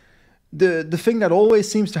 But the thing that always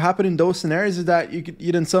seems to happen in those scenarios is that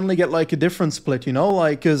you then suddenly get like a different split, you know,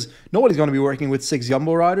 like, because nobody's going to be working with 6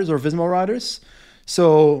 Jumbo riders or Visma riders.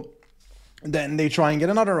 So then they try and get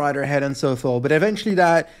another rider ahead and so forth. But eventually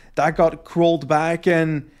that got crawled back,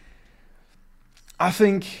 and I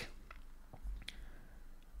think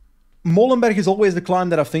Molenberg is always the climb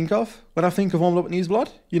that I think of when I think of Omloop at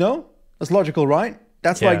Nieuwsblad. You know? That's logical, right?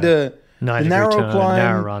 That's like the narrow climb,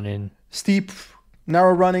 narrow run-in, steep,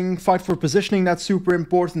 narrow running, fight for positioning. That's super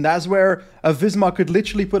important. That's where a Visma could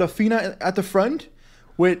literally put a Fina at the front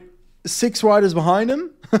with 6 riders behind him,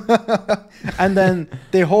 and then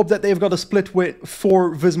they hope that they've got a split with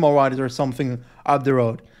 4 Visma riders or something up the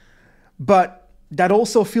road. But that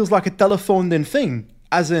also feels like a telephoned-in thing,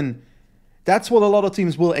 as in, that's what a lot of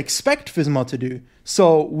teams will expect Visma to do.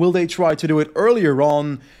 So will they try to do it earlier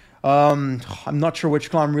on? I'm not sure which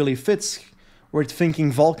climb really fits. We're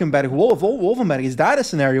thinking Valkenberg, Wolvenberg. Is that a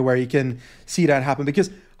scenario where you can see that happen? Because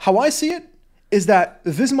how I see it is that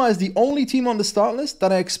Visma is the only team on the start list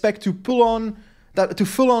that I expect to full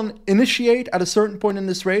on initiate at a certain point in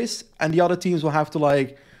this race, and the other teams will have to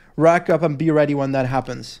like rack up and be ready when that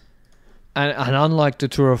happens. And unlike the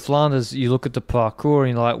Tour of Flanders, you look at the parcours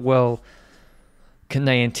and you're like, well, can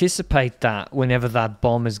they anticipate that whenever that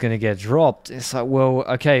bomb is going to get dropped? It's like, well,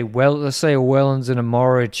 okay, let's say a Wellens and a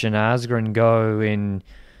Moritz and Asgreen go in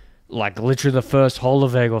like literally the first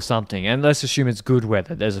Holleveg or something, and let's assume it's good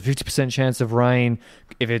weather. There's a 50% chance of rain.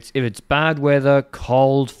 If it's bad weather,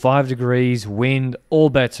 cold, 5 degrees, wind, all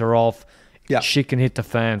bets are off. Shit can hit the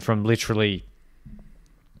fan from literally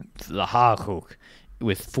the Haaghoek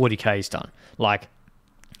with 40 Ks done. Like,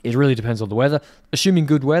 It really depends on the weather. Assuming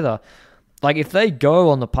good weather, like if they go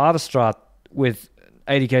on the Paterstraat with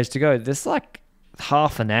 80 k's to go, there's like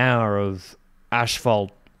half an hour of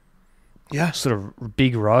asphalt, sort of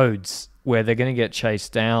big roads where they're going to get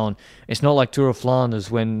chased down. It's not like Tour of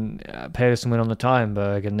Flanders when Pedersen went on the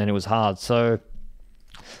Tyenberg and then it was hard. So,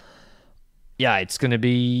 yeah, it's going to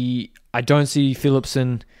be... I don't see how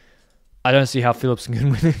Philipsen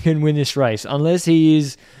can win this race. Unless he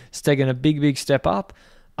is taking a big step up,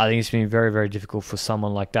 I think it's been very, very difficult for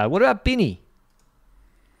someone like that. What about Binny?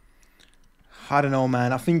 I don't know,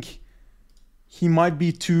 man. I think he might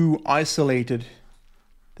be too isolated.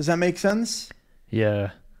 Does that make sense?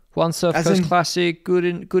 Yeah. One Surf Coast Classic, good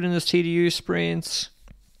in the TDU sprints.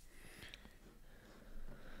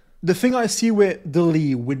 The thing I see with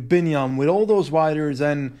Deli, with Binyam, with all those riders,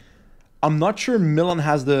 and I'm not sure Milan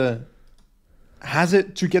has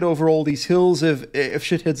it to get over all these hills if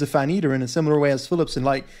shit hits the fan either, in a similar way as Philipsen.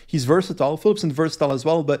 Like, he's versatile. Philipsen's versatile as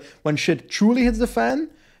well, but when shit truly hits the fan,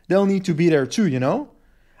 they'll need to be there too, you know?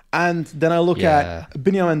 And then I look at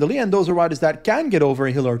Binyam and Deli, and those are riders that can get over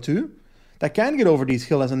a hill or two, that can get over these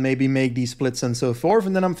hills and maybe make these splits and so forth.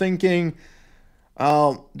 And then I'm thinking,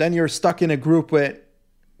 then you're stuck in a group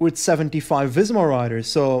with 75 Visma riders.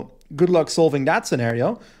 So good luck solving that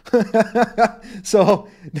scenario. So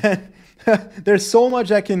then there's so much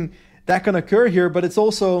that can occur here, but it's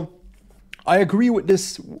also, I agree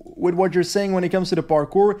with what you're saying when it comes to the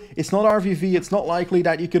parkour. It's not RVV. It's not likely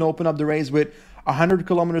that you can open up the race with 100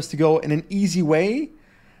 kilometers to go in an easy way,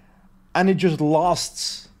 and it just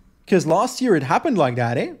lasts. Because last year it happened like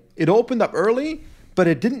that, eh? It opened up early, but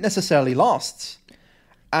it didn't necessarily last.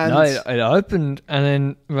 And no, it opened, and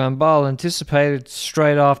then Van Baal anticipated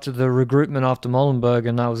straight after the regroupment after Molenberg,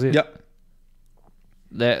 and that was it. Yep.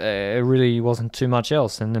 There really wasn't too much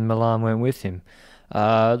else, and then Milan went with him.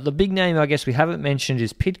 The big name I guess we haven't mentioned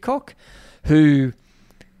is Pidcock, who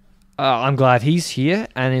I'm glad he's here,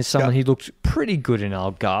 and is someone he looked pretty good in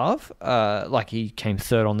Algarve. Like he came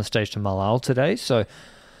third on the stage to Malal today, so...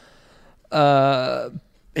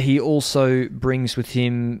 he also brings with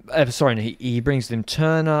him... he brings with him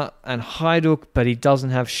Turner and Hajduk, but he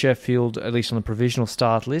doesn't have Sheffield, at least on the provisional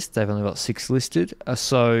start list. They've only got 6 listed.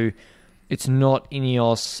 So it's not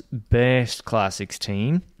Ineos' best Classics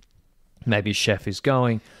team. Maybe Chef is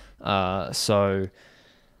going. So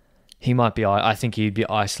he might be... I think he'd be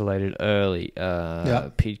isolated early,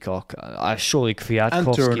 Pidcock. Surely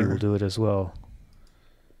Kwiatkowski will do it as well.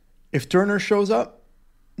 If Turner shows up,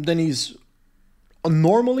 then he's...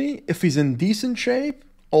 normally, if he's in decent shape,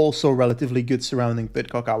 also relatively good surrounding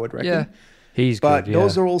Pidcock, I would reckon. Yeah, he's good. But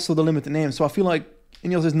those are also the limited names. So I feel like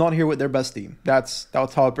Ineos is not here with their best team. That's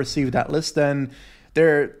how I perceive that list. And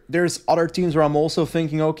there's other teams where I'm also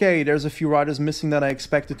thinking, okay, there's a few riders missing that I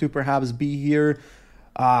expected to perhaps be here.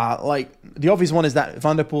 Like the obvious one is that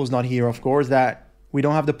Van der Poel is not here, of course. That we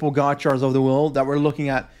don't have the Pogacars of the world that we're looking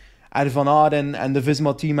at Van Aert and the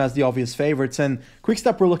Visma team as the obvious favorites. And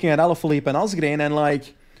Quickstep, we're looking at Alaphilippe and Asgreen, and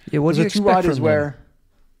like, what do you two expect riders from where them?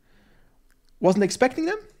 Wasn't expecting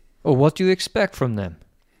them. Or what do you expect from them?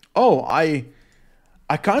 Oh, I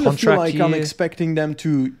kind of feel like I'm expecting them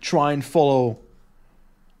to try and follow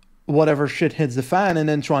whatever shit hits the fan and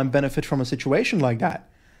then try and benefit from a situation like that.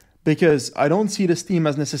 Because I don't see this team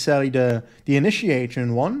as necessarily the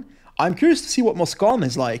initiation one. I'm curious to see what Moscon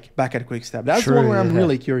is like back at Quickstep. That's the one where I'm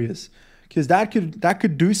really curious. Because that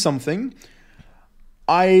could do something.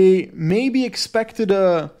 I maybe expected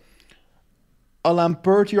a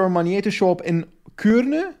Lamperti or Manier to show up in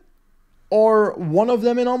Kuurne or one of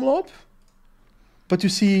them in Omloop. But to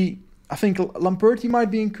see, I think Lamperti might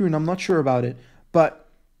be in Kuurne. I'm not sure about it. But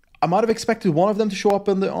I might have expected one of them to show up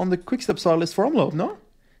on the Quickstep star list for Omloop, no?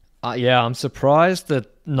 Yeah, I'm surprised that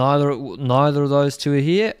neither of those two are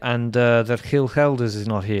here, and that Gil Gelders is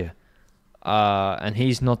not here. And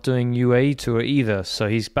he's not doing UAE tour either, so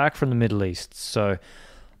he's back from the Middle East. So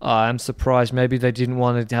I'm surprised maybe they didn't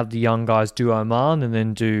want to have the young guys do Oman and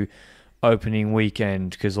then do opening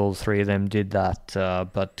weekend, because all 3 of them did that.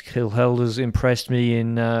 But Gil Gelders impressed me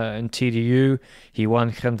in TDU. He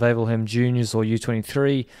won Gent-Wevelgem Juniors or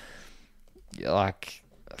U23. Like,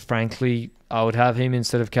 frankly, I would have him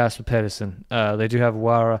instead of Casper Pedersen. They do have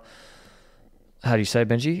Wara. How do you say,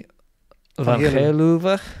 Benji? Van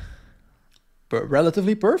Geerloever. But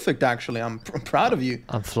relatively perfect, actually. I'm proud of you.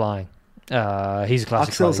 I'm flying. He's a classic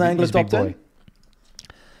Axel rider. He's a big top boy. 10?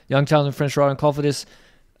 Young talented French rider and confidence.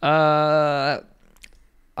 I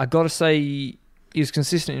got to say, he was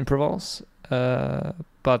consistent in Provence.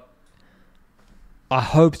 But I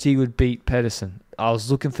hoped he would beat Pedersen. I was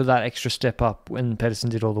looking for that extra step up when Pedersen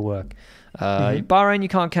did all the work. Bahrain, you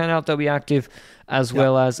can't count out. They'll be active, as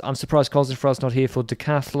well as I'm surprised Kosenfra's not here for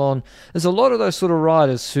decathlon. There's a lot of those sort of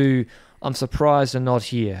riders who I'm surprised are not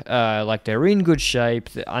here. Like, they're in good shape.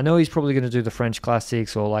 I know he's probably going to do the French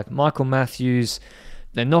Classics, or like Michael Matthews.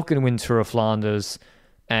 They're not going to win Tour of Flanders,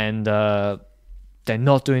 and they're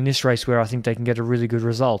not doing this race where I think they can get a really good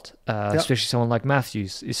result. Especially someone like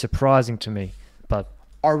Matthews is surprising to me. But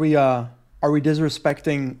are we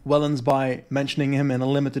disrespecting Wellens by mentioning him in a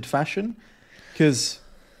limited fashion? Because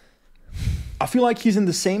I feel like he's in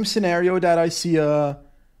the same scenario that I see.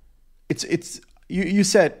 You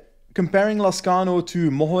said comparing Lascano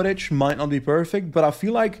to Mohoric might not be perfect, but I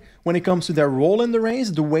feel like when it comes to their role in the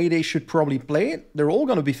race, the way they should probably play it, they're all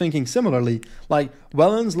going to be thinking similarly. Like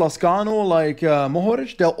Wellens, Lascano, like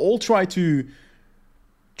Mohoric, they'll all try to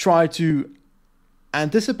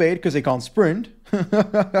anticipate because they can't sprint.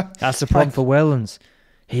 That's the problem for Wellens.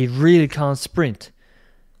 He really can't sprint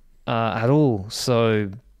at all.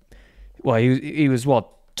 So, well, he was what,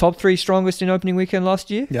 top 3 strongest in opening weekend last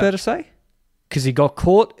year, fair to say? Because he got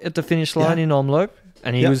caught at the finish line in Omloop,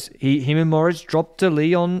 and him and Moritz dropped to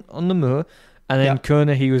Lee on the Muur, and then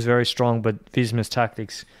Koerner, he was very strong, but Visma's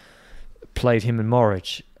tactics played him and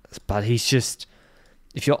Moritz. But he's just,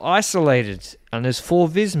 if you're isolated, and there's 4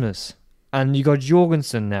 Vismas, and you got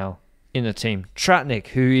Jorgensen now in the team, Tratnik,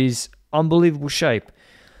 who is unbelievable shape,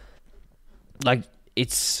 like,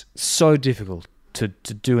 it's so difficult to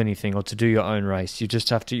do anything or to do your own race. You just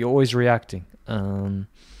have to, you're always reacting.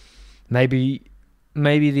 Maybe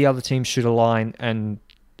the other team should align and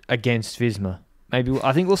against Visma. I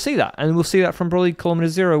think we'll see that. And we'll see that from probably kilometre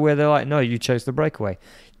 0 where they're like, no, you chose the breakaway.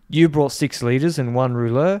 You brought 6 leaders and 1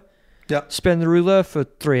 rouleur. Yeah. Spend the rouleur for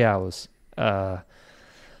 3 hours. But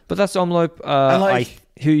that's Omloop.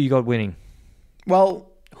 Who you got winning?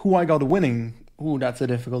 Well, who I got winning? Ooh, that's a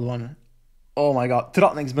difficult one. Oh my God.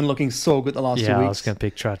 Tratnik's been looking so good the last 2 weeks. Yeah, I was going to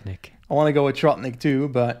pick Tratnik. I want to go with Tratnik too,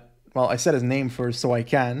 but, well, I said his name first, so I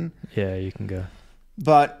can. Yeah, you can go.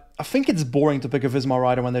 But I think it's boring to pick a Visma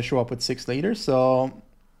rider when they show up with 6 leaders, so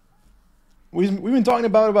we've been talking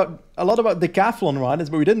about a lot about decathlon riders,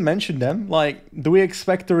 but we didn't mention them. Like, do we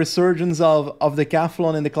expect the resurgence of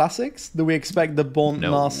decathlon in the classics? Do we expect the Bond,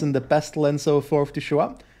 Nas, and the Pestel and so forth to show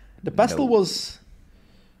up? The Pestel was,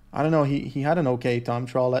 I don't know, he had an okay time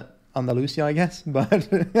trial at Andalusia, I guess, but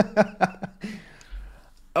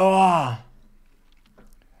I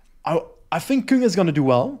think Kung is going to do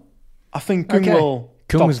well. I think Kung will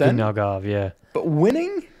Kung top was 10. good in Algarve, yeah. But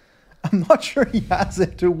winning? I'm not sure he has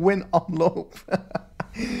it to win Omloop.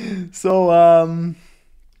 So,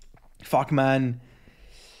 fuck, man.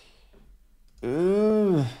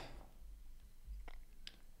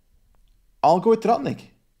 I'll go with Tratnik.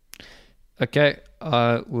 Okay,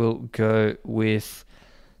 I will go with...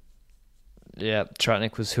 Yeah,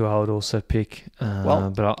 Tratnik was who I would also pick. But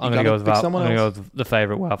I'm going to go with the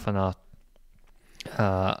favourite, Wout van Aert.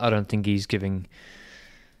 I don't think he's giving...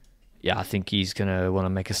 Yeah, I think he's going to want to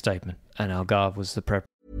make a statement. And Algarve was the prep.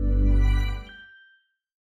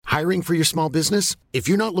 Hiring for your small business? If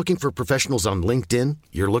you're not looking for professionals on LinkedIn,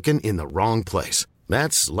 you're looking in the wrong place.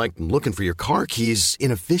 That's like looking for your car keys in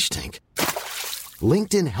a fish tank.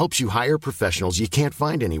 LinkedIn helps you hire professionals you can't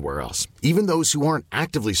find anywhere else, even those who aren't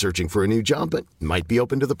actively searching for a new job but might be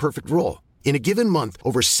open to the perfect role. In a given month,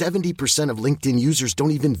 over 70% of LinkedIn users don't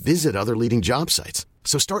even visit other leading job sites.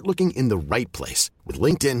 So start looking in the right place. With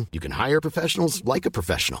LinkedIn, you can hire professionals like a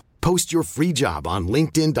professional. Post your free job on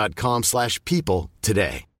linkedin.com/people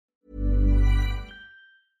today.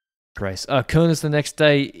 Race. Koerner's the next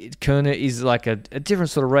day. Koerner is like a different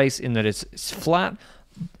sort of race in that it's flat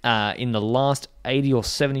in the last 80 or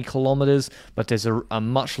 70 kilometers, but there's a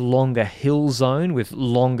much longer hill zone with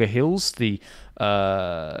longer hills. The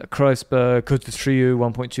Kreuzberg, Côte de Trieux,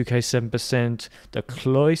 1.2k, 7%. The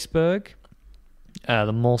Kloisberg,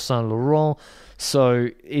 the Mont Saint Laurent. So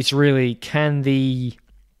it's really, can the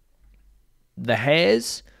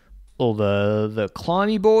hares or the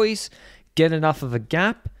climby boys get enough of a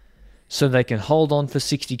gap so they can hold on for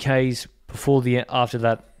 60k's after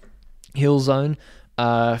that hill zone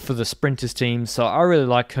for the sprinters team. So I really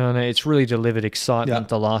like Koerner. It's really delivered excitement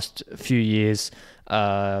the last few years.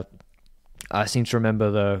 I seem to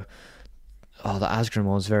remember the Asgreen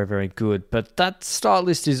one was very, very good. But that start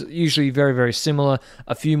list is usually very, very similar.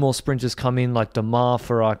 A few more sprinters come in, like Demar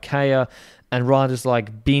for Arkea, and riders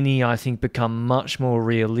like Bini, I think, become much more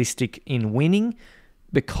realistic in winning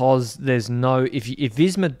because there's no... If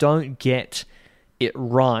Visma don't get it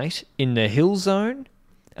right in the hill zone,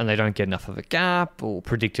 and they don't get enough of a gap, or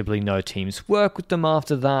predictably no teams work with them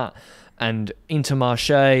after that, and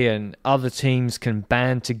Intermarché and other teams can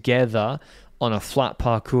band together on a flat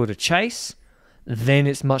parkour to chase, then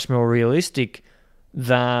it's much more realistic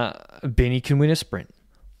that Benny can win a sprint,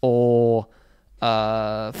 or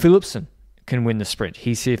Philipsen can win the sprint.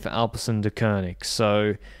 He's here for Alpecin de Koenig.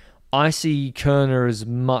 So I see Kerner as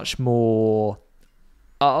much more,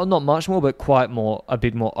 not much more, but a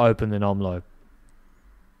bit more open than Omlo.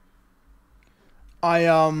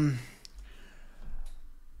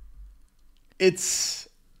 It's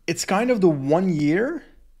kind of the 1 year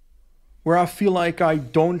where I feel like I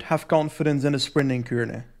don't have confidence in a sprint in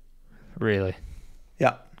Kuurne. Really?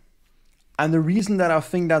 Yeah. And the reason that I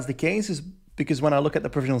think that's the case is because when I look at the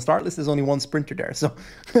provisional start list, there's only one sprinter there. So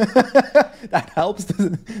that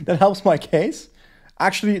helps my case.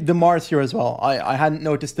 Actually, De Mar's here as well. I hadn't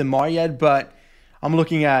noticed De Mar yet, but I'm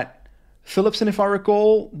looking at Philipsen, if I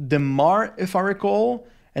recall, De Mar, if I recall,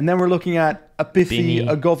 and then we're looking at a Piffy,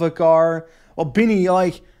 a Govakar. Well, Binny,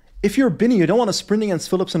 like, if you're Binny, you don't want to sprint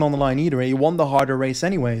against Philipsen on the line either. You won the harder race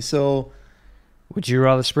anyway, so... Would you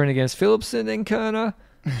rather sprint against Philipsen than Kerner?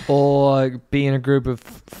 Or be in a group of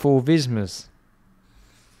 4 Vismas?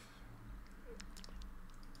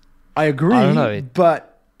 I agree, I don't know.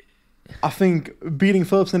 But I think beating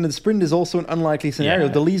Philipsen in the sprint is also an unlikely scenario.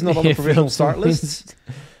 Yeah. The Lee's not on the provisional start list.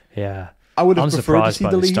 Yeah. I would have preferred to see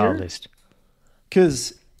the Lee start here. List.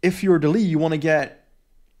 Because if you're the Lee, you want to get...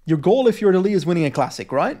 Your goal if you're the Lee is winning a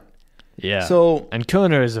classic, right? Yeah. So, and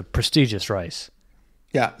Kerner is a prestigious race.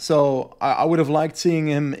 Yeah, so I would have liked seeing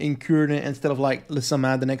him in Kuurne instead of like Le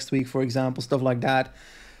Samad the next week, for example, stuff like that.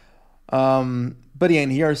 But he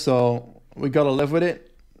ain't here, so we got to live with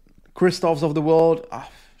it. Christoph's of the world,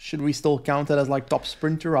 should we still count that as like top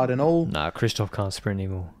sprinter? I don't know. Nah, Christoph can't sprint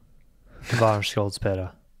anymore. Varenschold's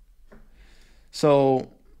better. So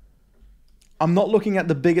I'm not looking at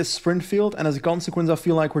the biggest sprint field, and as a consequence, I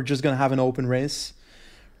feel like we're just going to have an open race,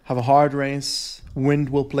 have a hard race. Wind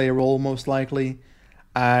will play a role most likely.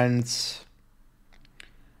 And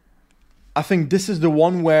I think this is the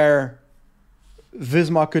one where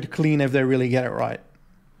Visma could clean if they really get it right.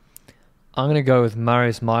 I'm going to go with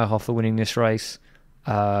Marius Meyerhofer winning this race,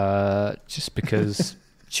 just because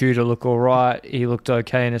Tudor looked all right. He looked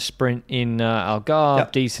okay in a sprint in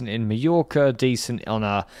Algarve, decent in Mallorca, decent on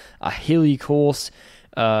a hilly course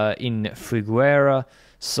in Figueira.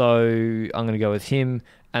 So I'm going to go with him.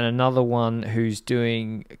 And another one who's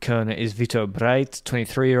doing Kerner is Vito Breit,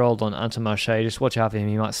 23-year-old on Intermarché. Just watch out for him.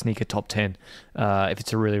 He might sneak a top 10 if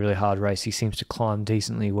it's a really, really hard race. He seems to climb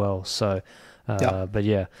decently well. So, but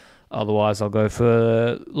yeah, otherwise I'll go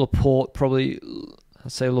for Laporte. Probably,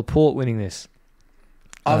 I'd say Laporte winning this.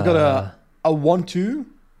 I've got a 1-2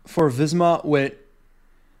 for Visma with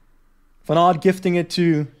Van Aert gifting it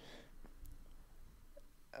to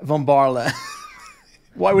Van Baarle.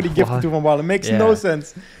 Why would he gift it to Van Baarle? It makes no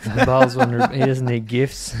sense. Van Baarle's he doesn't need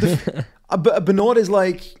gifts. Benoit is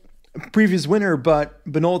like a previous winner, but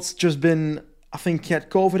Benoit's just been, I think, he had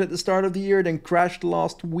COVID at the start of the year, then crashed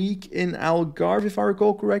last week in Algarve, if I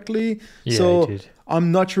recall correctly. Yeah, so he did.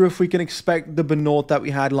 I'm not sure if we can expect the Benoit that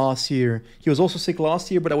we had last year. He was also sick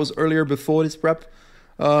last year, but that was earlier before this prep.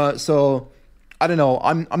 So I don't know.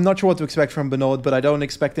 I'm not sure what to expect from Benoit, but I don't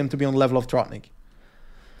expect him to be on the level of Trotnik.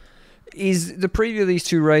 Is the preview of these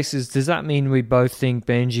two races, does that mean we both think,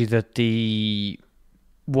 Benji, that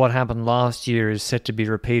what happened last year is set to be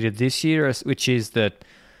repeated this year, which is that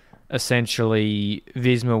essentially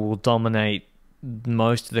Visma will dominate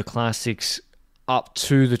most of the classics up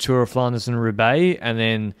to the Tour of Flanders and Roubaix, and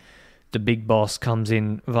then the big boss comes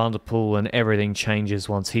in, Van der Poel, and everything changes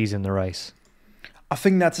once he's in the race? I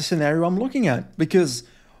think that's a scenario I'm looking at, because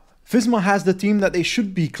Visma has the team that they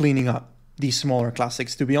should be cleaning up these smaller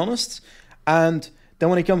classics, to be honest. And then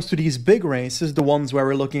when it comes to these big races, the ones where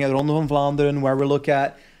we're looking at Ronde van Vlaanderen, where we look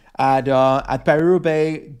at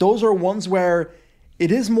Paris-Roubaix, those are ones where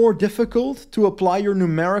it is more difficult to apply your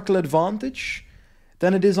numerical advantage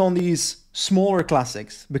than it is on these smaller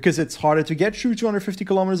classics, because it's harder to get through 250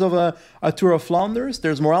 kilometers of a Tour of Flanders.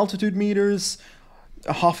 There's more altitude meters.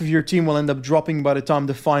 Half of your team will end up dropping by the time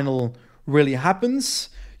the final really happens.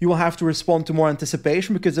 You will have to respond to more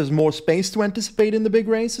anticipation because there's more space to anticipate in the big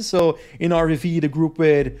races. So in RVV, the group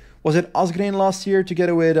with, was it Asgreen last year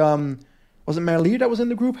together with, was it Merlier that was in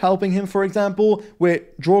the group, helping him, for example, with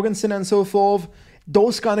Jorgensen and so forth.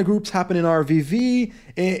 Those kind of groups happen in RVV.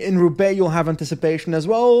 In Roubaix, you'll have anticipation as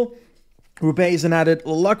well. Roubaix is an added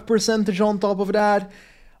luck percentage on top of that.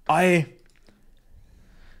 I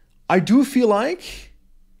do feel like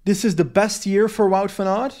this is the best year for Wout van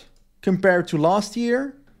Aert compared to last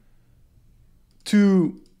year.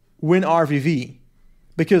 to win RVV.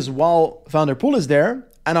 Because while Van der Poel is there,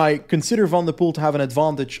 and I consider Van der Poel to have an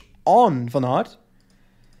advantage on Van Aert,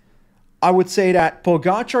 I would say that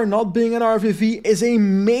Pogacar not being an RVV is a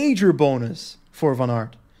major bonus for Van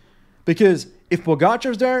Aert. Because if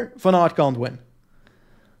Pogacar's there, Van Aert can't win.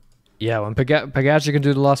 Yeah, when Pogacar can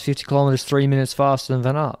do the last 50 kilometers 3 minutes faster than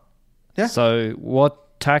Van Aert. Yeah. So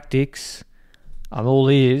what tactics? I'm all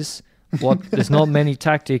ears. There's not many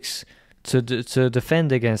tactics to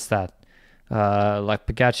defend against that. Like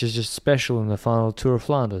Pogacar's just special in the final Tour of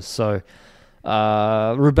Flanders. So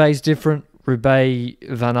Roubaix is different. Roubaix,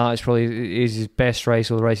 Van Aert is his best race,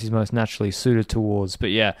 or the race he's most naturally suited towards. But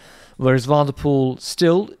yeah, whereas Van der Poel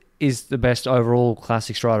still is the best overall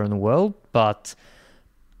classics rider in the world, but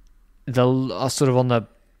sort of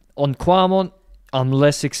on Kwaremont, I'm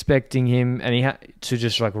less expecting him and to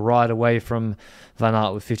just like ride away from Van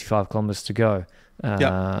Aert with 55 kilometers to go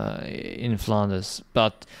in Flanders.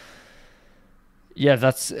 But yeah,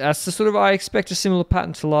 that's the sort of, I expect a similar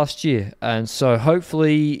pattern to last year. And so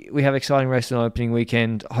hopefully we have exciting races on opening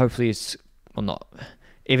weekend. Hopefully it's, well, not,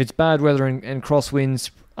 if it's bad weather and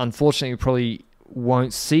crosswinds, unfortunately we probably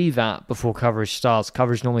won't see that before coverage starts.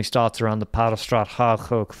 Coverage normally starts around the Paardenstraat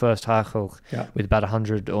Haaghoek, first Haaghoek, with about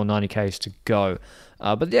 100 or 90 k's to go.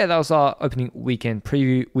 But yeah, that was our opening weekend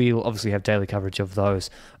preview. We'll obviously have daily coverage of those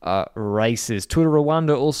races. Tour de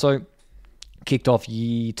Rwanda also kicked off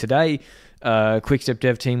today. Quickstep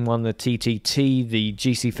Dev Team won the TTT. The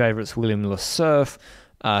GC favourites William Lesurf,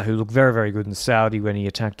 who looked very, very good in Saudi when he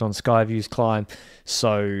attacked on Skyview's climb.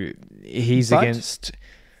 So he's against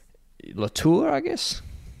Latour, I guess.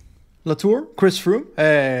 Latour, Chris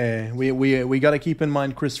Froome. We got to keep in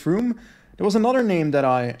mind Chris Froome. There was another name that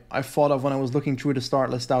I thought of when I was looking through the start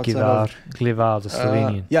list outside Glivar, the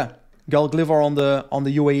Slovenian. Gal Glivar on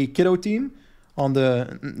the UAE Kiddo team, on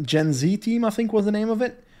the Gen Z team, I think was the name of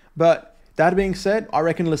it. But that being said, I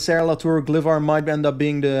reckon Lecerf, Latour, Glivar might end up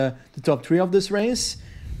being the top three of this race.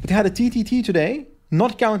 But they had a TTT today,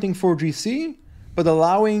 not counting for GC, but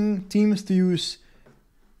allowing teams to use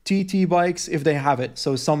TT bikes if they have it.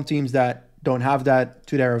 So some teams that don't have that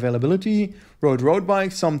to their availability, road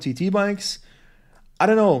bikes, some TT bikes. I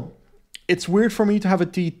don't know. It's weird for me to have a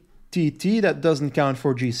TT that doesn't count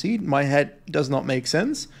for GC. My head does not make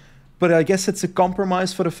sense. But I guess it's a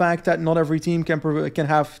compromise for the fact that not every team can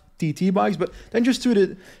have TT bikes. But then just do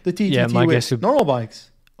the TTT with normal bikes.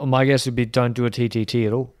 My guess would be don't do a TTT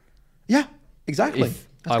at all. Yeah, exactly.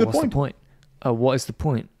 That's a good point. What's the point? What is the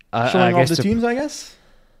point? Showing off the teams, I guess?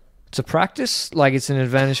 To practice, like it's an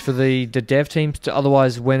advantage for the dev teams.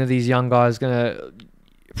 Otherwise, when are these young guys going to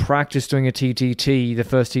practice doing a TTT? The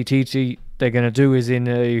first TTT they're going to do is in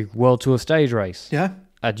a World Tour stage race. Yeah.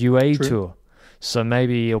 At UAE Tour. So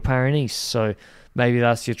maybe, or Paris-Nice. So maybe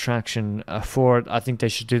that's the attraction for it. I think they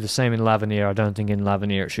should do the same in L'Avenir. I don't think in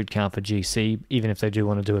L'Avenir it should count for GC. Even if they do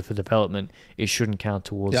want to do it for development, it shouldn't count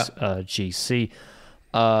towards GC.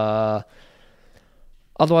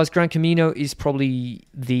 Otherwise, Gran Camino is probably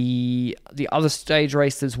the other stage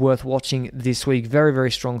race that's worth watching this week. Very,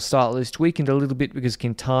 very strong start list. Weakened a little bit because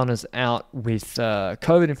Quintana's out with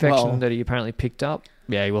COVID infection that he apparently picked up.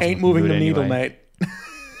 Yeah, he wasn't moving the anyway. needle, mate.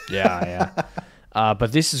 Yeah.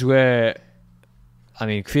 But this is where, I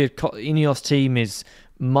mean, Ineos team is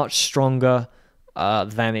much stronger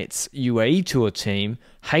than its UAE Tour team.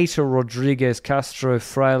 Hayter, Rodriguez, Castro,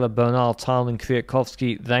 Fraile, Bernal, Tarlin,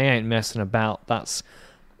 Kwiatkowski, they ain't messing about. That's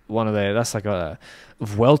that's like a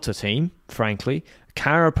Vuelta team, frankly.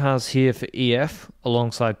 Carapaz here for EF,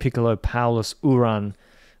 alongside Piccolo, Paulus, Uran,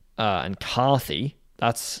 and Carthy.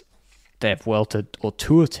 That's their Vuelta or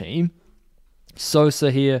Tour team.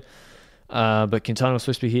 Sosa here, but Quintana was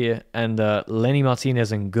supposed to be here. And Lenny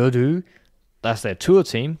Martinez and Godou, that's their Tour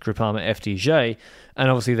team, Groupama FDJ. And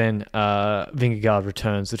obviously then Vingegaard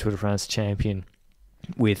returns, the Tour de France champion,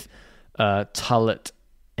 with Tullet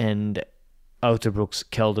and Outerbrooks,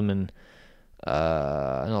 Kelderman,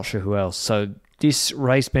 I'm not sure who else. So this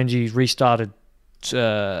race, Benji, restarted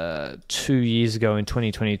 2 years ago in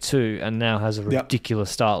 2022 and now has a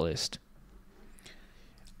ridiculous start list.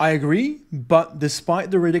 I agree, but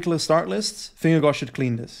despite the ridiculous start lists, Vingegaard should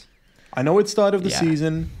clean this. I know it's start of the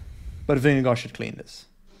season, but Vingegaard should clean this.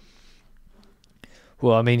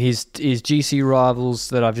 Well, I mean, his GC rivals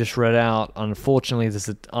that I've just read out, unfortunately, there's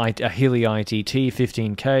a hilly ITT,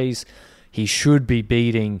 15Ks. He should be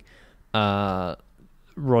beating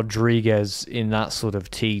Rodriguez in that sort of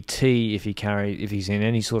TT if he's in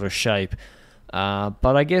any sort of shape.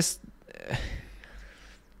 But I guess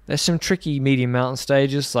There's some tricky medium mountain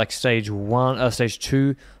stages, like stage 2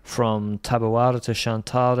 from Taboada to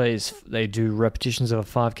Chantada. They do repetitions of a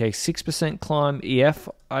 5K 6% climb. EF,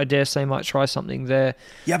 I dare say, might try something there.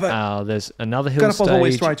 Yeah, but there's another hill stage.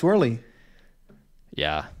 always try too early.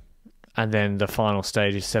 Yeah. And then the final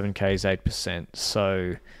stage is 7Ks 8%.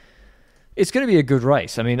 So it's going to be a good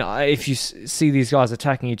race. I mean, if you see these guys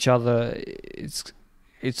attacking each other,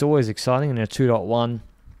 it's always exciting. And a 2.1,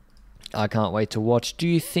 I can't wait to watch. Do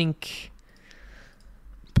you think...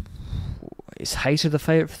 Is Hayter the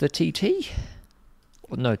favourite for the TT?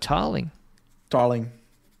 Or no, Tarling? Tarling.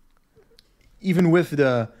 Even with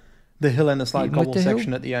the hill and the slide cobble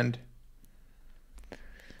section at the end.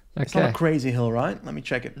 Okay. It's not a crazy hill, right? Let me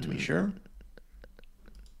check it to be sure.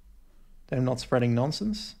 I'm not spreading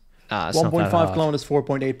nonsense. 1.5 kilometers,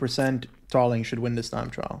 4.8%. Tarling should win this time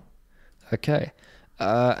trial. Okay.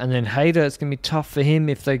 And then Hayter, it's going to be tough for him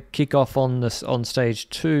if they kick off on stage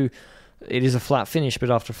 2. It is a flat finish, but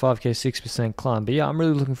after 5K 6% climb. But yeah, I'm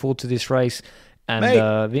really looking forward to this race. And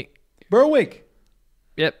Berwick.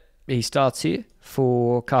 Yep, he starts here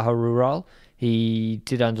for Caja Rural. He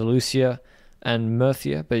did Andalusia and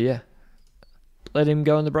Murcia, but yeah, let him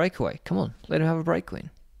go in the breakaway. Come on, let him have a break win.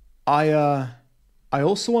 I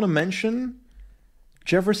also want to mention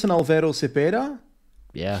Jefferson Alvaro Cepeda.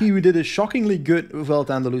 Yeah, he did a shockingly good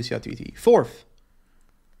Vuelta Andalusia TT. 4th.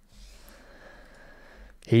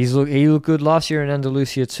 He looked good last year in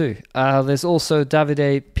Andalusia too. There's also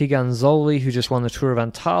Davide Piganzoli, who just won the Tour of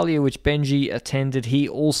Antalya, which Benji attended. He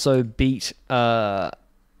also beat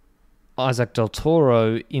Isaac Del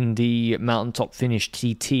Toro in the mountaintop finish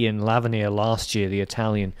TT in Lavinier last year, the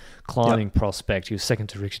Italian climbing prospect. He was second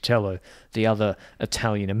to Riccitello, the other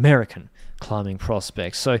Italian-American climbing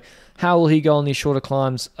prospect. So how will he go on these shorter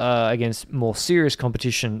climbs against more serious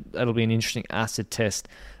competition? That'll be an interesting acid test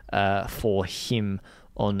for him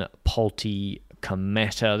on Polti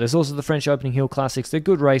Cometa. There's also the French Opening Hill Classics. They're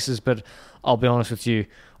good races, but I'll be honest with you,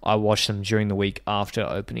 I watch them during the week after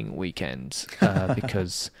opening weekend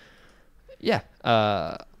because... Yeah,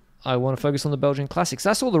 I want to focus on the Belgian Classics.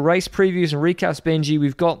 That's all the race previews and recaps, Benji.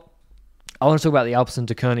 I want to talk about the Alpecin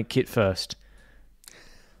de Koenig kit first.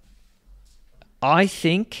 I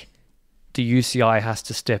think the UCI has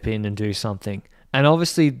to step in and do something. And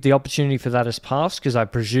obviously the opportunity for that has passed because I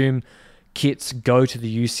presume kits go to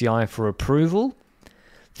the UCI for approval.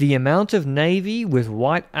 The amount of navy with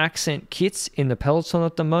white accent kits in the peloton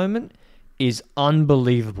at the moment is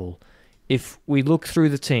unbelievable. If we look through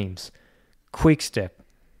the teams... Quickstep,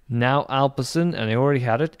 now Alpecin, and they already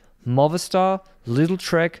had it, Movistar, Little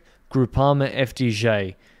Trek, Groupama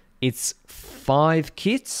FDJ. It's 5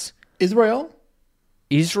 kits. Israel,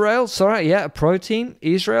 a pro team.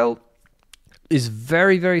 Israel is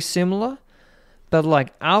very, very similar, but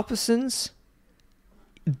like Alpecin's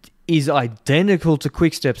is identical to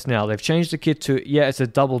Quickstep's now. They've changed the kit to, it's a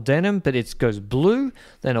double denim, but it goes blue,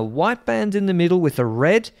 then a white band in the middle with a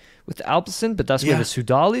red, with Alpecin, but that's where the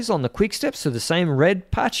Soudal is on the Quickstep, so the same red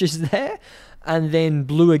patch is there, and then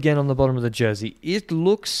blue again on the bottom of the jersey. It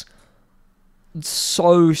looks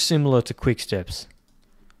so similar to Quickstep's.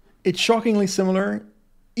 It's shockingly similar,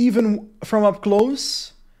 even from up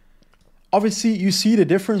close. Obviously, you see the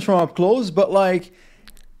difference from up close, but like,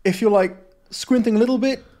 if you're like squinting a little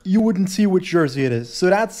bit, you wouldn't see which jersey it is. So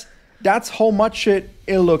that's how much it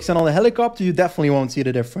looks, and on the helicopter, you definitely won't see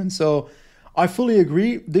the difference. So I fully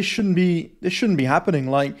agree. This shouldn't be happening.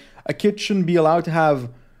 Like, a kit shouldn't be allowed to have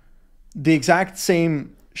the exact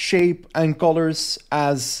same shape and colors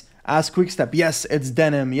as Quickstep. Yes, it's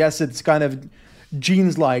denim. Yes, it's kind of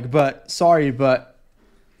jeans-like. But sorry, but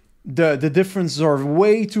the differences are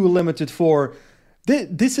way too limited for.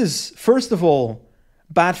 This is, first of all,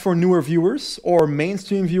 bad for newer viewers or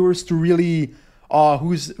mainstream viewers to really,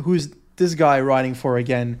 who's this guy riding for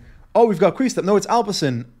again? Oh, we've got Quickstep. No, it's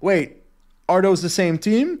Alpecin. Wait. Are those the same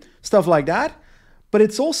team? Stuff like that. But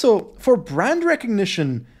it's also for brand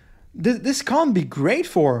recognition. This can't be great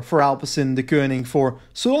for Alpecin de Koenig, for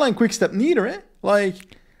Soudal and Quickstep neither. Eh?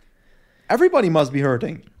 Like, everybody must be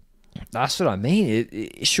hurting. That's what I mean.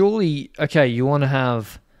 Surely, okay, you want to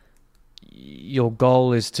have... Your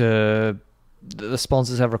goal is to... The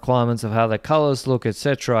sponsors have requirements of how their colours look,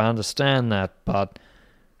 etc. I understand that, but...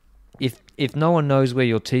 If no one knows where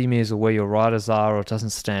your team is or where your riders are or it doesn't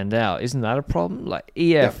stand out, isn't that a problem? Like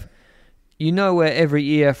EF, you know where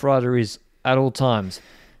every EF rider is at all times.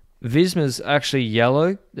 Visma's actually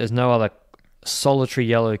yellow. There's no other solitary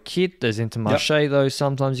yellow kit. There's Intermarché, though,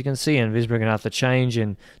 sometimes you can see, and Visma are going to have to change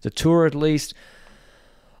in the Tour at least.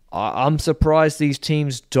 I'm surprised these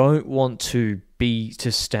teams don't want to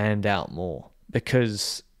stand out more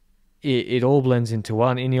because it all blends into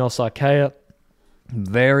one. Ineos Arkea,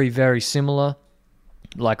 very, very similar.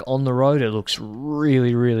 Like on the road, it looks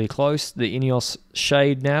really, really close. The Ineos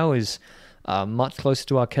shade now is much closer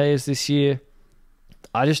to Arkea's this year.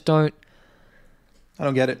 I don't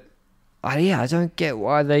get it. I don't get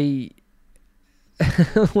why they...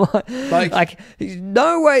 like,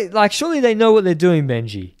 no way. Like, surely they know what they're doing,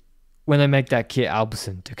 Benji, when they make that kit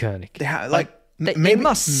Albertson to Koenig. They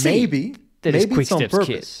must see that it's Quick-Step's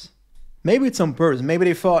kit. Maybe it's on purpose. Maybe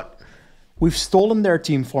they thought, we've stolen their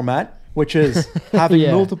team format, which is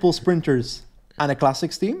having multiple sprinters and a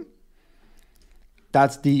classics team.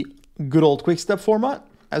 That's the good old Quick-Step format,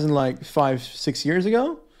 as in like 5-6 years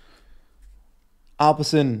ago.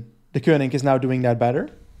 Alpecin, the Koenig, is now doing that better.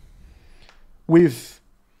 We've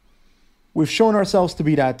shown ourselves to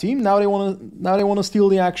be that team. Now they want to steal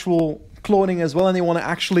the actual clothing as well, and they want to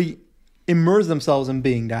actually immerse themselves in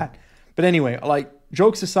being that. But anyway, like,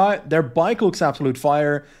 jokes aside, their bike looks absolute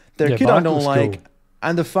fire. Their kit I don't like. Cool.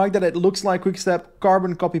 And the fact that it looks like Quick-Step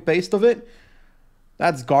carbon copy-paste of it,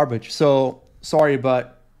 that's garbage. So, sorry,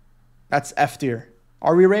 but that's F tier.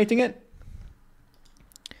 Are we rating it?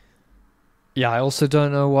 Yeah, I also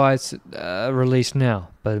don't know why it's released now,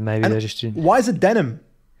 but maybe they just didn't. Why is it denim?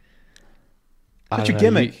 Such a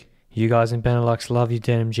gimmick. You guys in Benelux love your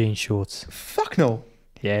denim jean shorts. Fuck no.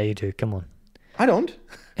 Yeah, you do. Come on. I don't.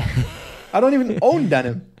 I don't even own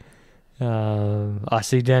denim. I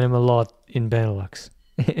see denim a lot in Benelux.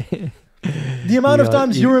 The amount of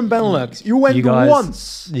times you're in Benelux, you went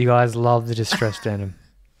once. You guys love the distressed denim.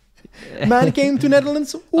 Man came to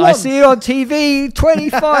Netherlands once. I see it on TV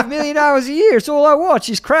 25 million hours a year. It's all I watch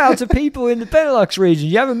is crowds of people in the Benelux region.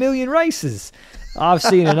 You have 1 million races. I've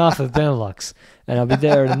seen enough of Benelux, and I'll be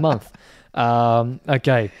there in a month.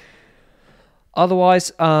 Okay.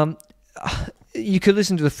 Otherwise, you could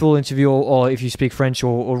listen to the full interview, or if you speak French,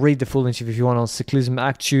 or read the full interview if you want on Cyclisme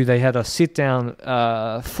Actu. They had a sit-down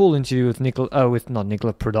full interview with not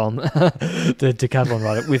Nicolas Prudhomme, the decathlon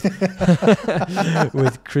rider,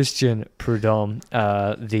 with Christian Prudhomme,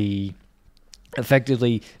 the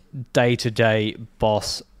effectively day-to-day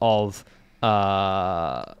boss of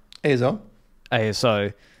ASO.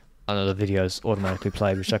 I know the video's automatically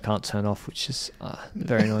played, which I can't turn off, which is a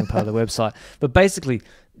very annoying part of the website. But basically,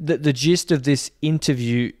 the gist of this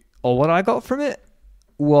interview, or what I got from it,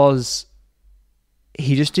 was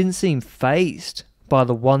he just didn't seem fazed by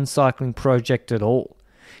the One Cycling project at all.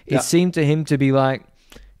 It seemed to him to be like,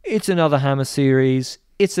 it's another Hammer Series,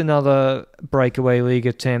 it's another breakaway league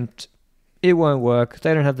attempt, it won't work,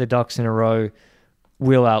 they don't have their ducks in a row,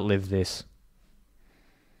 we'll outlive this.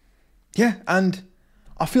 Yeah, and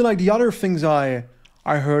I feel like the other things I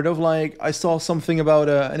heard of, like I saw something about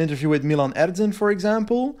an interview with Milan Erdzin, for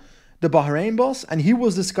example, the Bahrain boss, and he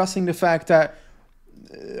was discussing the fact that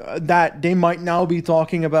they might now be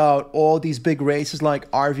talking about all these big races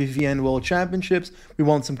like RVVN World Championships. We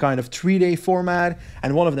want some kind of 3-day format,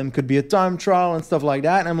 and one of them could be a time trial and stuff like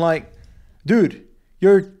that. And I'm like, dude,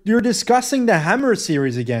 you're discussing the Hammer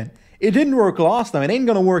Series again. It didn't work last time. It ain't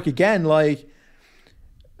gonna work again. Like,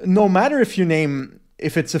 no matter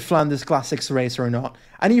if it's a Flanders Classics race or not.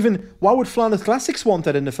 And even, why would Flanders Classics want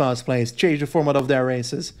that in the first place? Change the format of their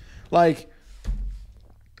races. Like,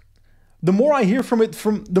 the more I hear from it,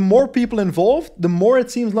 from the more people involved, the more it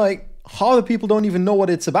seems like half the people don't even know what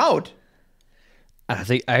it's about. I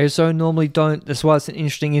think ASO normally don't. That's why it's an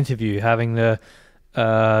interesting interview, having the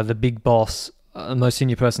big boss, the most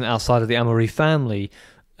senior person outside of the Amaury family,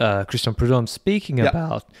 Christian Prudhomme, speaking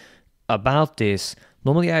about this.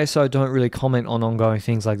 Normally, ASO don't really comment on ongoing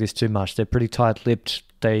things like this too much. They're pretty tight-lipped.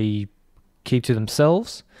 They keep to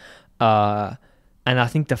themselves. And I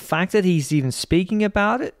think the fact that he's even speaking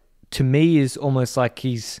about it, to me, is almost like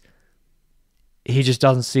he just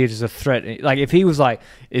doesn't see it as a threat. Like, if he was like,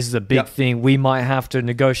 this is a big thing, we might have to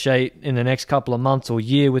negotiate in the next couple of months or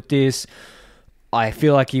year with this, I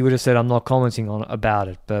feel like he would have said, I'm not commenting about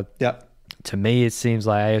it. But to me, it seems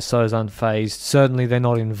like ASO is unfazed. Certainly, they're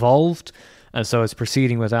not involved. And so it's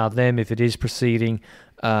proceeding without them if it is proceeding.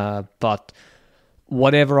 But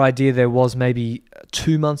whatever idea there was maybe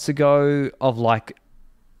 2 months ago of like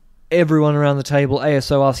everyone around the table,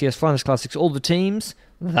 ASO, RCS, Flanders Classics, all the teams,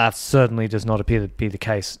 that certainly does not appear to be the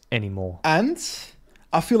case anymore. And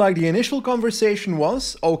I feel like the initial conversation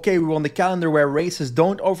was, okay, we want the calendar where races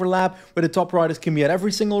don't overlap, where the top riders can be at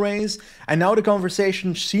every single race. And now the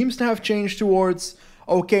conversation seems to have changed towards,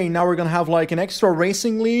 okay, now we're going to have like an extra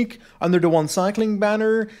racing league under the One Cycling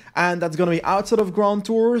banner, and that's going to be outside of Grand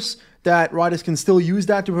Tours, that riders can still use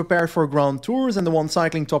that to prepare for Grand Tours, and the One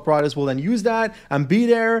Cycling top riders will then use that and be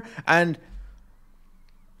there, and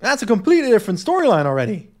that's a completely different storyline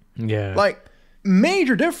already. Yeah. Like,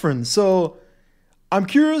 major difference. So I'm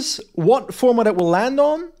curious what format it will land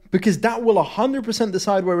on, because that will 100%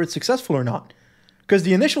 decide whether it's successful or not. Because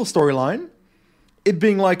the initial storyline, it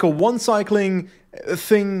being like a one cycling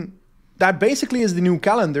thing that basically is the new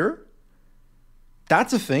calendar,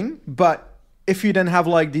 that's a thing. But if you then have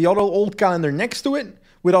like the other old calendar next to it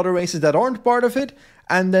with other races that aren't part of it,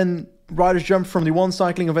 and then riders jump from the one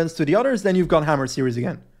cycling events to the others, then you've got Hammered Series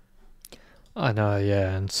again. I know,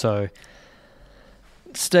 yeah. And so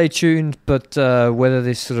stay tuned, but whether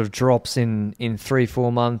this sort of drops in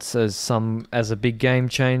 3-4 months as a big game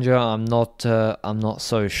changer, I'm not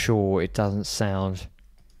so sure. It doesn't sound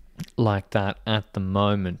like that at the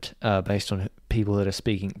moment, based on people that are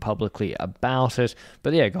speaking publicly about it.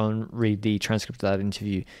 But yeah, go and read the transcript of that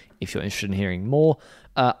interview if you're interested in hearing more.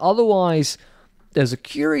 Otherwise, there's a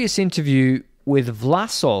curious interview with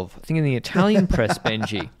Vlasov, I think in the Italian press,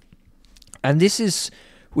 Benji. And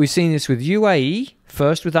we've seen this with UAE,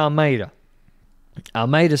 first with Almeida.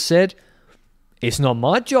 Almeida said, "It's not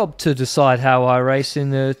my job to decide how I race in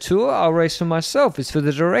the Tour. I'll race for myself. It's for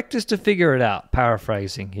the directors to figure it out."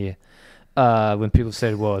 Paraphrasing here. When people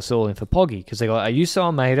said, well, it's all in for Poggi. Because they got Ayuso,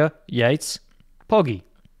 Almeida, Yates, Poggi.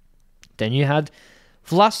 Then you had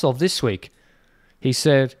Vlasov this week. He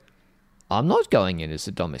said, "I'm not going in as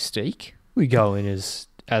a domestique. We go in as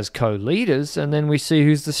co-leaders, and then we see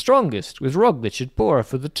who's the strongest, with Roglic and Bora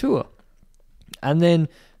for the Tour." And then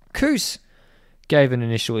Koos gave an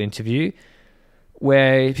initial interview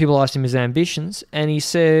where people asked him his ambitions, and he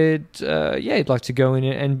said, he'd like to go in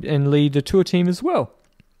and lead the Tour team as well.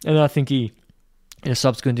 And I think in a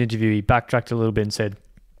subsequent interview, he backtracked a little bit and said,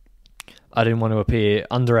 "I didn't want to appear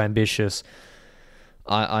under-ambitious.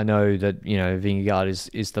 I know that, Vingegaard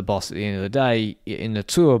is the boss at the end of the day in the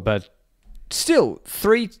Tour, but still,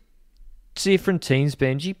 3 different teams,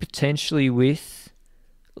 Benji, potentially with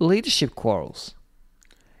leadership quarrels."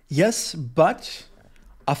 Yes, but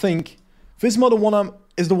I think Visma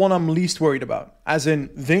is the one I'm least worried about. As in,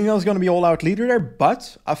 Vingegaard's going to be all-out leader there,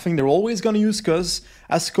 but I think they're always going to use Kuss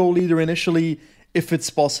as co-leader initially if it's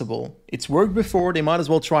possible. It's worked before, they might as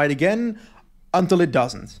well try it again until it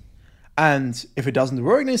doesn't. And if it doesn't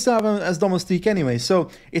work, they still have him as domestique anyway. So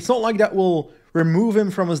it's not like that will remove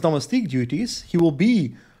him from his domestique duties. He will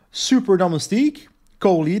be super domestique,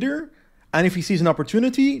 co-leader, and if he sees an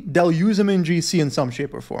opportunity, they'll use him in GC in some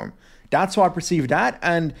shape or form. That's how I perceive that.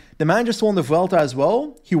 And the man just won the Vuelta as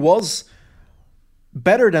well. He was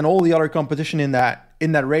better than all the other competition in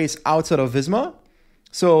that race outside of Visma.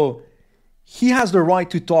 So he has the right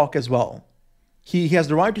to talk as well. He has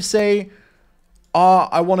the right to say,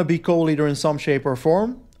 I want to be co-leader in some shape or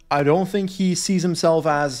form. I don't think he sees himself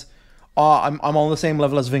as, I'm on the same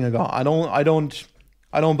level as Vingegaard.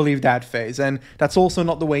 I don't believe that phase. And that's also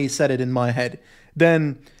not the way he said it in my head.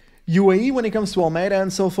 Then UAE, when it comes to Almeida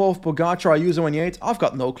and so forth, Pogacar, Ayuso and Yates, I've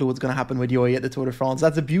got no clue what's going to happen with UAE at the Tour de France.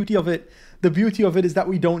 That's the beauty of it. The beauty of it is that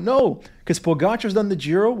we don't know. Because Pogacar's done the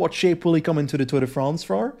Giro. What shape will he come into the Tour de France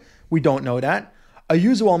for? We don't know that.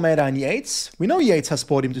 Ayuso, Almeida and Yates. We know Yates has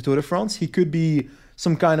podium to Tour de France. He could be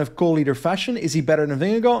some kind of co-leader fashion. Is he better than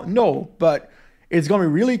Vingegaard? No. But it's going to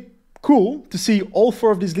be really cool to see all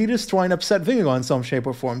 4 of these leaders try and upset Vingegaard in some shape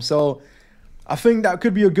or form. So I think that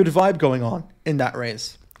could be a good vibe going on in that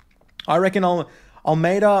race. I reckon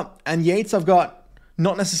Almeida and Yates have got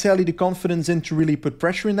not necessarily the confidence in to really put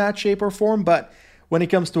pressure in that shape or form, but when it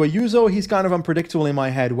comes to Ayuso, he's kind of unpredictable in my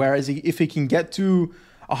head, whereas if he can get to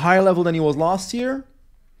a higher level than he was last year,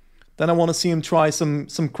 then I want to see him try some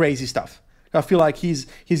crazy stuff. I feel like he's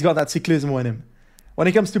got that cyclismo in him. When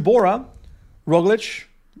it comes to Bora, Roglic,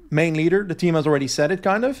 main leader, the team has already said it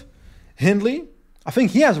kind of. Hindley, I think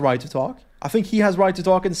he has a right to talk. I think he has right to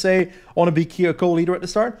talk and say, I want to be co-leader at the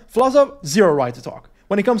start. Vlasov, zero right to talk.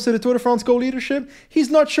 When it comes to the Tour de France co-leadership, he's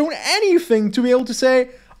not shown anything to be able to say,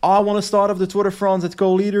 I want to start off the Tour de France as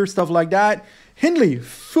co-leader, stuff like that. Hindley,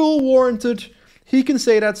 full warranted. He can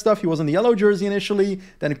say that stuff. He was in the yellow jersey initially,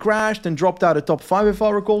 then crashed and dropped out of top 5 if I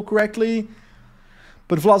recall correctly.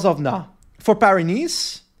 But Vlasov, nah. For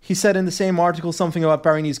Paris-Nice, he said in the same article something about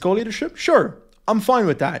Paris-Nice co-leadership. Sure, I'm fine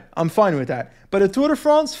with that. But the Tour de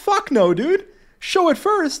France, fuck no, dude. Show it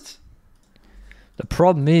first. The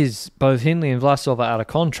problem is both Hindley and Vlasov are out of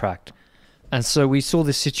contract. And so we saw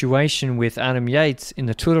this situation with Adam Yates in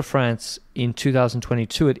the Tour de France in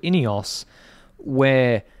 2022 at Ineos,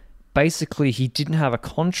 where basically he didn't have a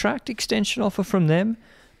contract extension offer from them.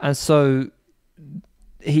 And so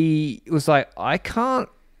he was like, I can't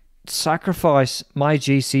sacrifice my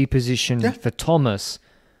GC position for Thomas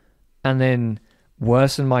and then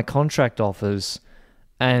worsen my contract offers.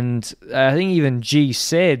 And I think even G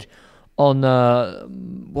said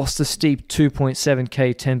on what's the steep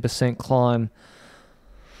 2.7k 10% climb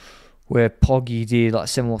where Poggy did like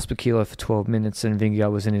 7 watts per kilo for 12 minutes and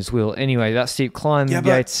Vingegaard was in his wheel. Anyway, that steep climb,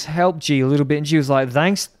 Yates helped G a little bit, and G was like,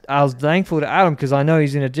 thanks. I was thankful to Adam because I know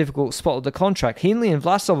he's in a difficult spot with the contract. Hindley and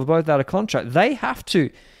Vlasov are both out of contract. They have to.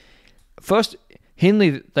 First,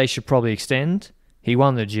 Hindley, they should probably extend. He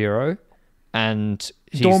won the Giro. And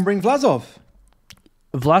don't bring Vlasov.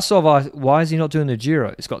 Vlasov, why is he not doing the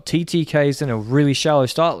Giro? It's got TTKs and a really shallow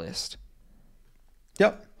start list.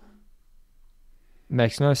 Yep.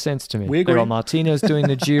 Makes no sense to me. We agree. They got Martinez doing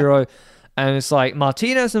the Giro, and it's like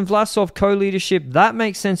Martinez and Vlasov co-leadership. That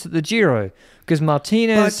makes sense at the Giro because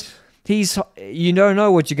Martinez, you don't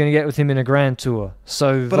know what you're going to get with him in a Grand Tour.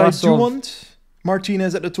 So, but Vlasov, I do want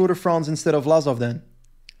Martinez at the Tour de France instead of Vlasov. Then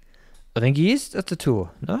I think he is at the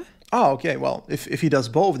Tour. No. Oh, okay. Well, if he does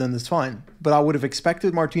both, then that's fine. But I would have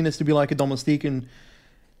expected Martinez to be like a domestique in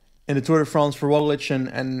the Tour de France for Roglic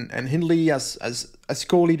and Hindley as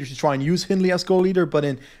co-leader, to try and use Hindley as co-leader. But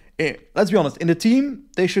let's be honest, in the team,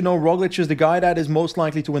 they should know Roglic is the guy that is most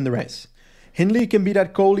likely to win the race. Hindley can be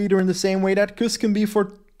that co-leader in the same way that Kuss can be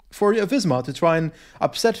for Visma, to try and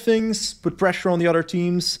upset things, put pressure on the other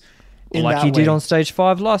teams. Like he did on stage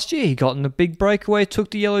 5 last year. He got in a big breakaway,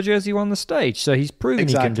 took the yellow jersey, won the stage. So he's proven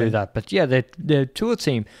he can do that. But yeah, their tour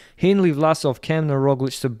team, Hindley, Vlasov, Kemna,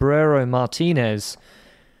 Roglic, Sobrero, Martinez.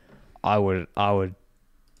 I would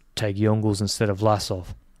take Jongels instead of Vlasov.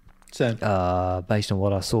 Same. Based on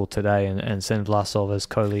what I saw today, and send Vlasov as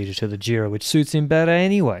co-leader to the Giro, which suits him better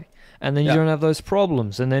anyway. And then you don't have those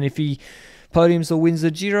problems. And then if he podiums or wins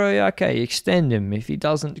the Giro, okay, extend him. If he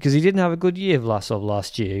doesn't, because he didn't have a good year, Vlasov,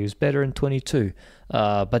 last year. He was better in 22.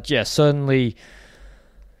 But yeah, certainly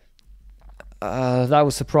that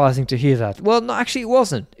was surprising to hear that. Well, no, actually it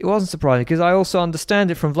wasn't. It wasn't surprising because I also understand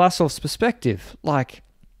it from Vlasov's perspective. Like,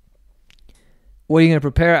 what are you going to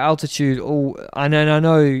prepare at altitude? Oh, I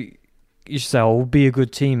know you should say, oh, be a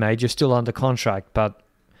good teammate. You're still under contract, but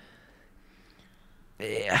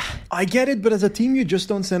yeah. I get it, but as a team, you just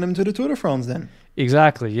don't send him to the Tour de France then.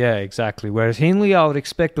 Exactly, yeah, exactly. Whereas Hindley, I would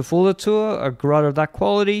expect before the Tour, a rider of that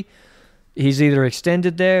quality, he's either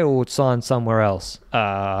extended there or signed somewhere else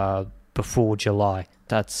before July.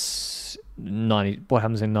 That's what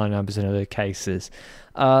happens in 99% of the cases.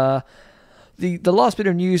 The last bit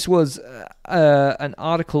of news was an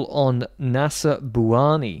article on Nasser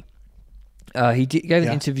Bouhanni. He gave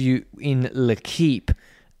an interview in L'Equipe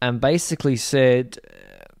and basically said,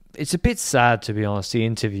 it's a bit sad, to be honest, the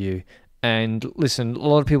interview. And listen, a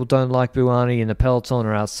lot of people don't like Bouhanni in the peloton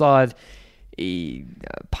or outside.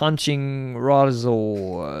 Punching riders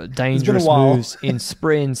or dangerous moves in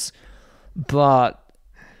sprints. But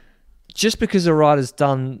just because a rider's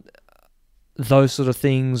done those sort of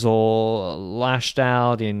things or lashed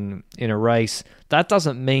out in a race, that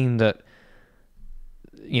doesn't mean that,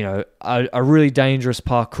 you know, a really dangerous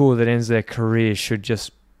parkour that ends their career should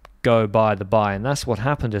just go by the by. And that's what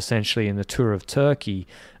happened essentially in the Tour of Turkey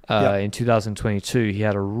in 2022. He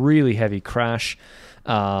had a really heavy crash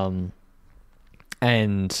and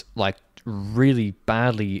like really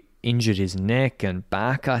badly injured his neck and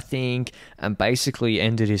back, I think, and basically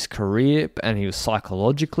ended his career. And he was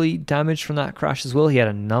psychologically damaged from that crash as well. He had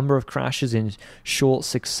a number of crashes in short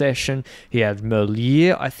succession. He had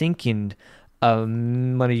Merlier, I think, in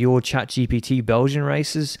one of your ChatGPT Belgian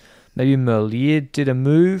races. Maybe Merlier did a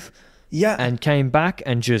move and came back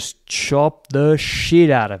and just chopped the shit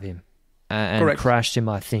out of him and crashed him,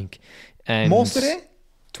 I think. And Monster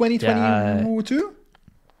 2022?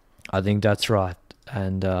 I think that's right.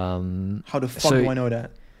 And how the fuck do I know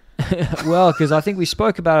that? Well, because I think we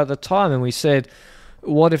spoke about it at the time and we said,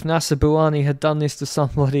 what if Nasser Bouhanni had done this to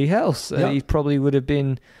somebody else? He probably would have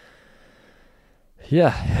been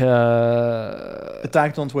attacked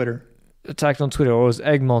on Twitter, or it was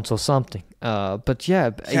Egmont or something. But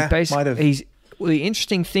yeah, the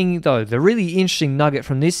interesting thing though, the really interesting nugget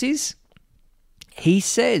from this is, he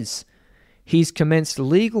says he's commenced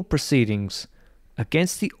legal proceedings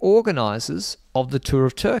against the organisers of the Tour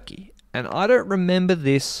of Turkey. And I don't remember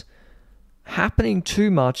this happening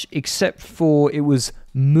too much, except for it was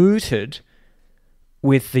mooted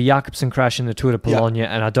with the Jakobsen crash in the Tour de Pologne,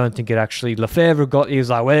 and I don't think it actually... Lefebvre he was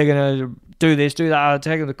like, we're going to do this, do that,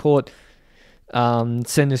 take him to court,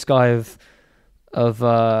 send this guy of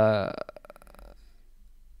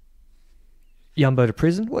Jumbo to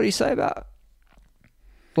prison. What did he say about...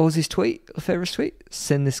 What was his tweet? Lefebvre's tweet?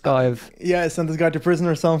 Send this guy send this guy to prison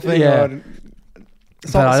or something. Yeah. Or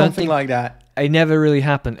something like that. It never really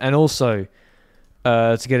happened. And also,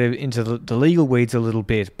 to get into the legal weeds a little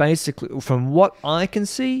bit, basically, from what I can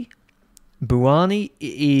see, Buani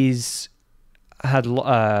had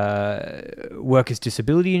workers'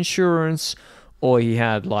 disability insurance, or he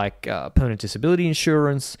had like permanent disability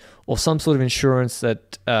insurance, or some sort of insurance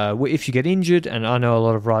that if you get injured, and I know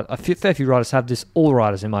a fair few riders have this. All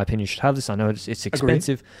riders, in my opinion, should have this. I know it's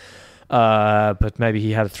expensive, but maybe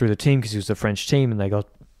he had it through the team because he was a French team, and they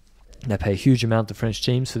pay a huge amount to French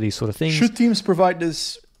teams for these sort of things. Should teams provide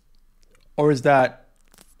this, or is that?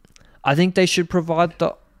 I think they should provide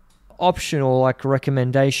the option or like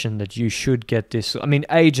recommendation that you should get this. I mean,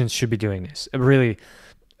 agents should be doing this. Really,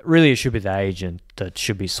 it should be the agent that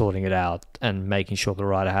should be sorting it out and making sure the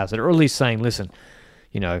rider has it, or at least saying, listen,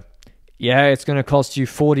 it's going to cost you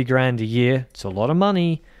 40 grand a year. It's a lot of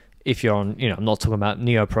money if you're on, I'm not talking about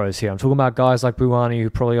neo-pros here. I'm talking about guys like Buani who are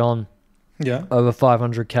probably on over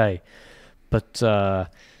 500k. But,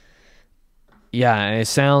 it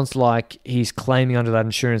sounds like he's claiming under that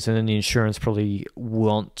insurance, and then the insurance probably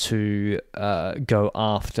want to go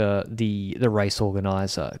after the race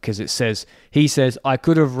organizer, because he says I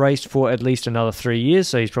could have raced for at least another 3 years.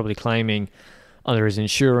 So he's probably claiming under his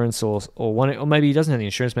insurance, or maybe he doesn't have the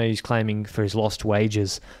insurance. Maybe he's claiming for his lost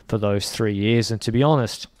wages for those 3 years. And to be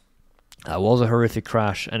honest, it was a horrific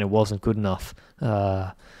crash, and it wasn't good enough,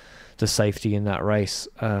 the safety in that race,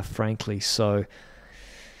 frankly. So.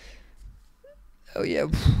 Oh yeah,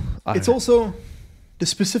 it's also the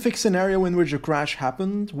specific scenario in which a crash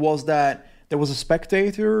happened was that there was a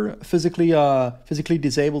spectator, physically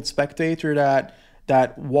disabled spectator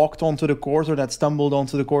that walked onto the course, or that stumbled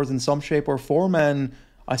onto the course in some shape or form. And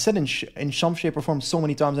I said in some shape or form so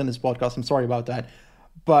many times in this podcast, I'm sorry about that,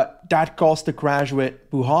 but that caused the crash with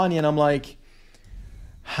Buhani, and I'm like,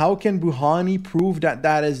 how can Buhani prove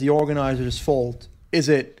that is the organizer's fault?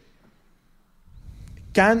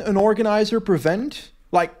 Can an organizer prevent?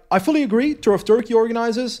 Like, I fully agree, Tour of Turkey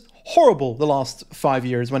organizers, horrible the last 5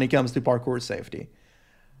 years when it comes to parkour safety.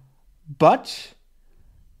 But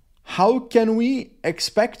how can we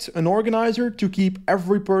expect an organizer to keep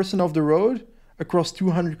every person off the road across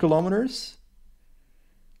 200 kilometers?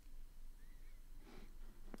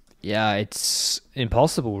 Yeah, it's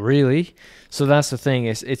impossible, really. So that's the thing.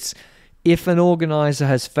 It's if an organizer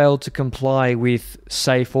has failed to comply with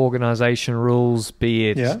safe organization rules, be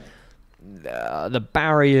it the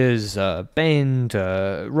barriers, bend,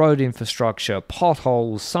 road infrastructure,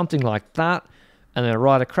 potholes, something like that, and then a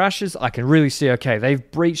rider crashes, I can really see, okay,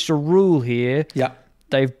 they've breached a rule here. Yeah.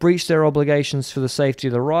 They've breached their obligations for the safety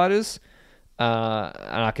of the riders.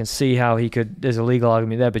 And I can see how there's a legal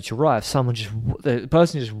argument there, but you're right. If the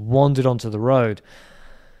person just wandered onto the road,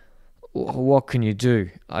 what can you do?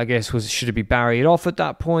 I guess, should it be barriered off at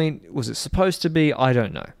that point? Was it supposed to be? I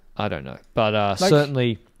don't know. But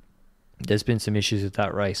certainly there's been some issues with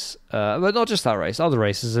that race. But not just that race, other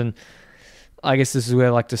races. And I guess this is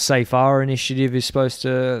where the Safe Hour initiative is supposed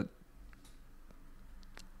to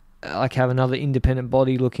have another independent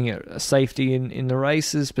body looking at safety in the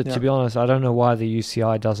races. But to be honest, I don't know why the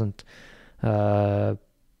UCI doesn't, But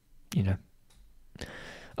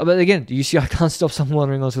again, the UCI can't stop someone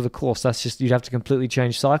wandering onto the course. That's just, you'd have to completely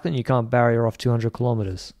change cycling. You can't barrier off 200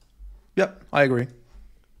 kilometers. Yep, I agree.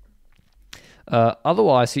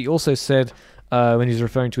 Otherwise, he also said, when he was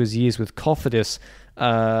referring to his years with Cofidis,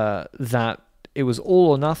 that it was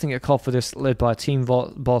all or nothing at Cofidis, led by team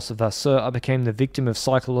boss Vasseur. I became the victim of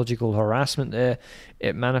psychological harassment there.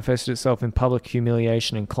 It manifested itself in public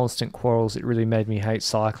humiliation and constant quarrels. It really made me hate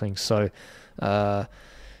cycling. So,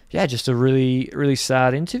 just a really, really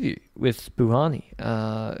sad interview with Buhani,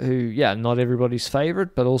 who, not everybody's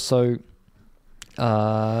favourite, but also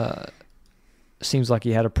seems like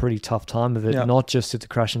he had a pretty tough time of it, not just at the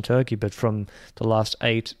crash in Turkey, but from the last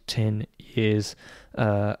 8-10 years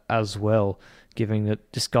as well, given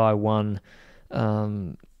that this guy won,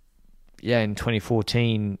 in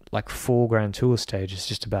 2014, 4 Grand Tour stages,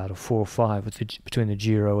 just about, or 4 or 5 between the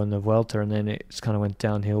Giro and the Vuelta, and then it kind of went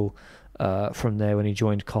downhill from there when he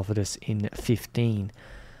joined Cofidis in 2015.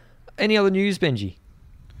 Any other news, Benji?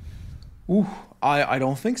 I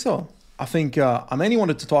don't think so. I think I mainly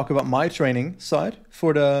wanted to talk about my training side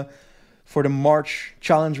for the March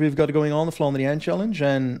challenge we've got going on, the Flandrian challenge,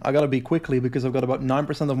 and I gotta be quickly because I've got about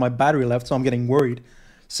 9% of my battery left, so I'm getting worried.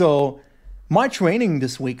 So my training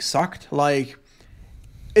this week sucked.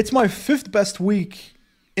 It's my 5th best week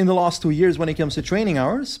in the last 2 years when it comes to training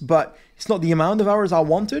hours, but it's not the amount of hours I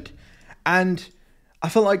wanted. And I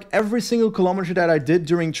felt like every single kilometer that I did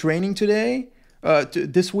during training today,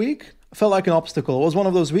 this week, felt like an obstacle. It was one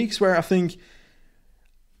of those weeks where I think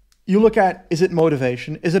you look at, is it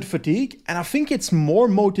motivation? Is it fatigue? And I think it's more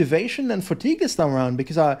motivation than fatigue this time around,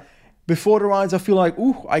 because before the rides, I feel like,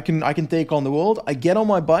 I can take on the world. I get on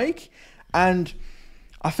my bike And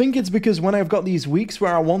I think it's because when I've got these weeks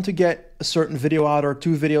where I want to get a certain video out or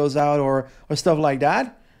 2 videos out or stuff like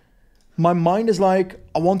that, my mind is like,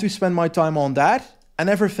 I want to spend my time on that, and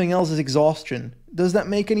everything else is exhaustion. Does that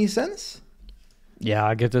make any sense? Yeah,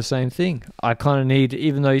 I get the same thing. I kind of need,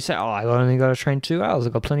 even though you say, I only got to train 2 hours,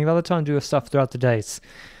 I've got plenty of other time to do stuff throughout the days.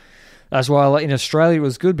 That's why in Australia it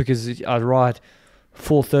was good, because I'd ride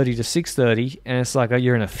 4:30 to 6:30, and it's like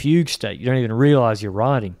you're in a fugue state. You don't even realize you're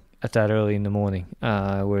riding at that early in the morning,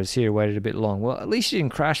 whereas here, waited a bit long. Well, at least you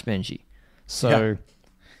didn't crash, Benji. So,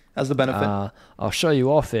 that's the benefit. I'll show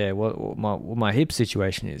you off there what my hip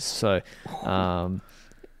situation is. So,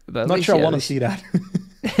 but not sure I want to see that.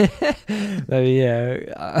 Maybe,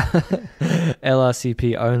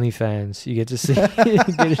 LRCP OnlyFans. You get to see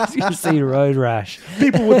you get to see road rash.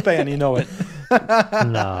 People would pay, and you know it.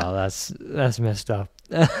 No, that's messed up.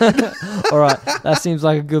 All right, that seems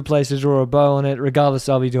like a good place to draw a bow on it. Regardless,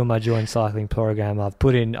 I'll be doing my joint cycling program. I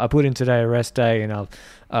put in today a rest day, and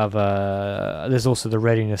there's also the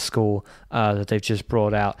readiness score that they've just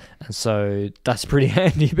brought out, and so that's pretty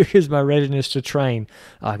handy, because my readiness to train,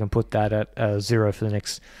 I can put that at 0 for the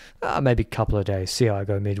next maybe couple of days. See how I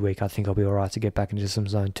go midweek. I think I'll be all right to get back into some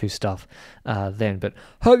Zone 2 stuff then. But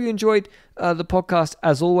hope you enjoyed the podcast.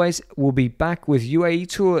 As always, we'll be back with UAE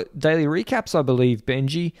Tour daily recaps, I believe,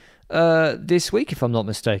 Benji, this week, if I'm not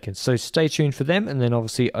mistaken. So stay tuned for them, and then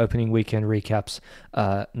obviously opening weekend recaps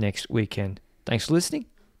next weekend. Thanks for listening.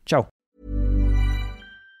 Ciao.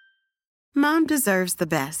 Mom deserves the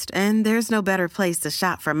best, and there's no better place to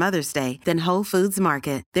shop for Mother's Day than Whole Foods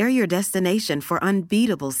Market. They're your destination for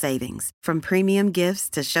unbeatable savings, from premium gifts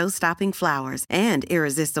to show-stopping flowers and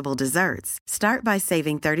irresistible desserts. Start by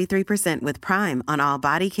saving 33% with Prime on all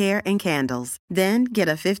body care and candles. Then get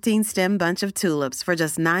a 15-stem bunch of tulips for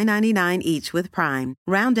just $9.99 each with Prime.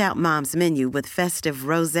 Round out Mom's menu with festive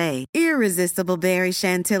rosé, irresistible berry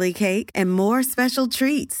chantilly cake, and more special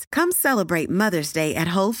treats. Come celebrate Mother's Day at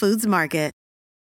Whole Foods Market.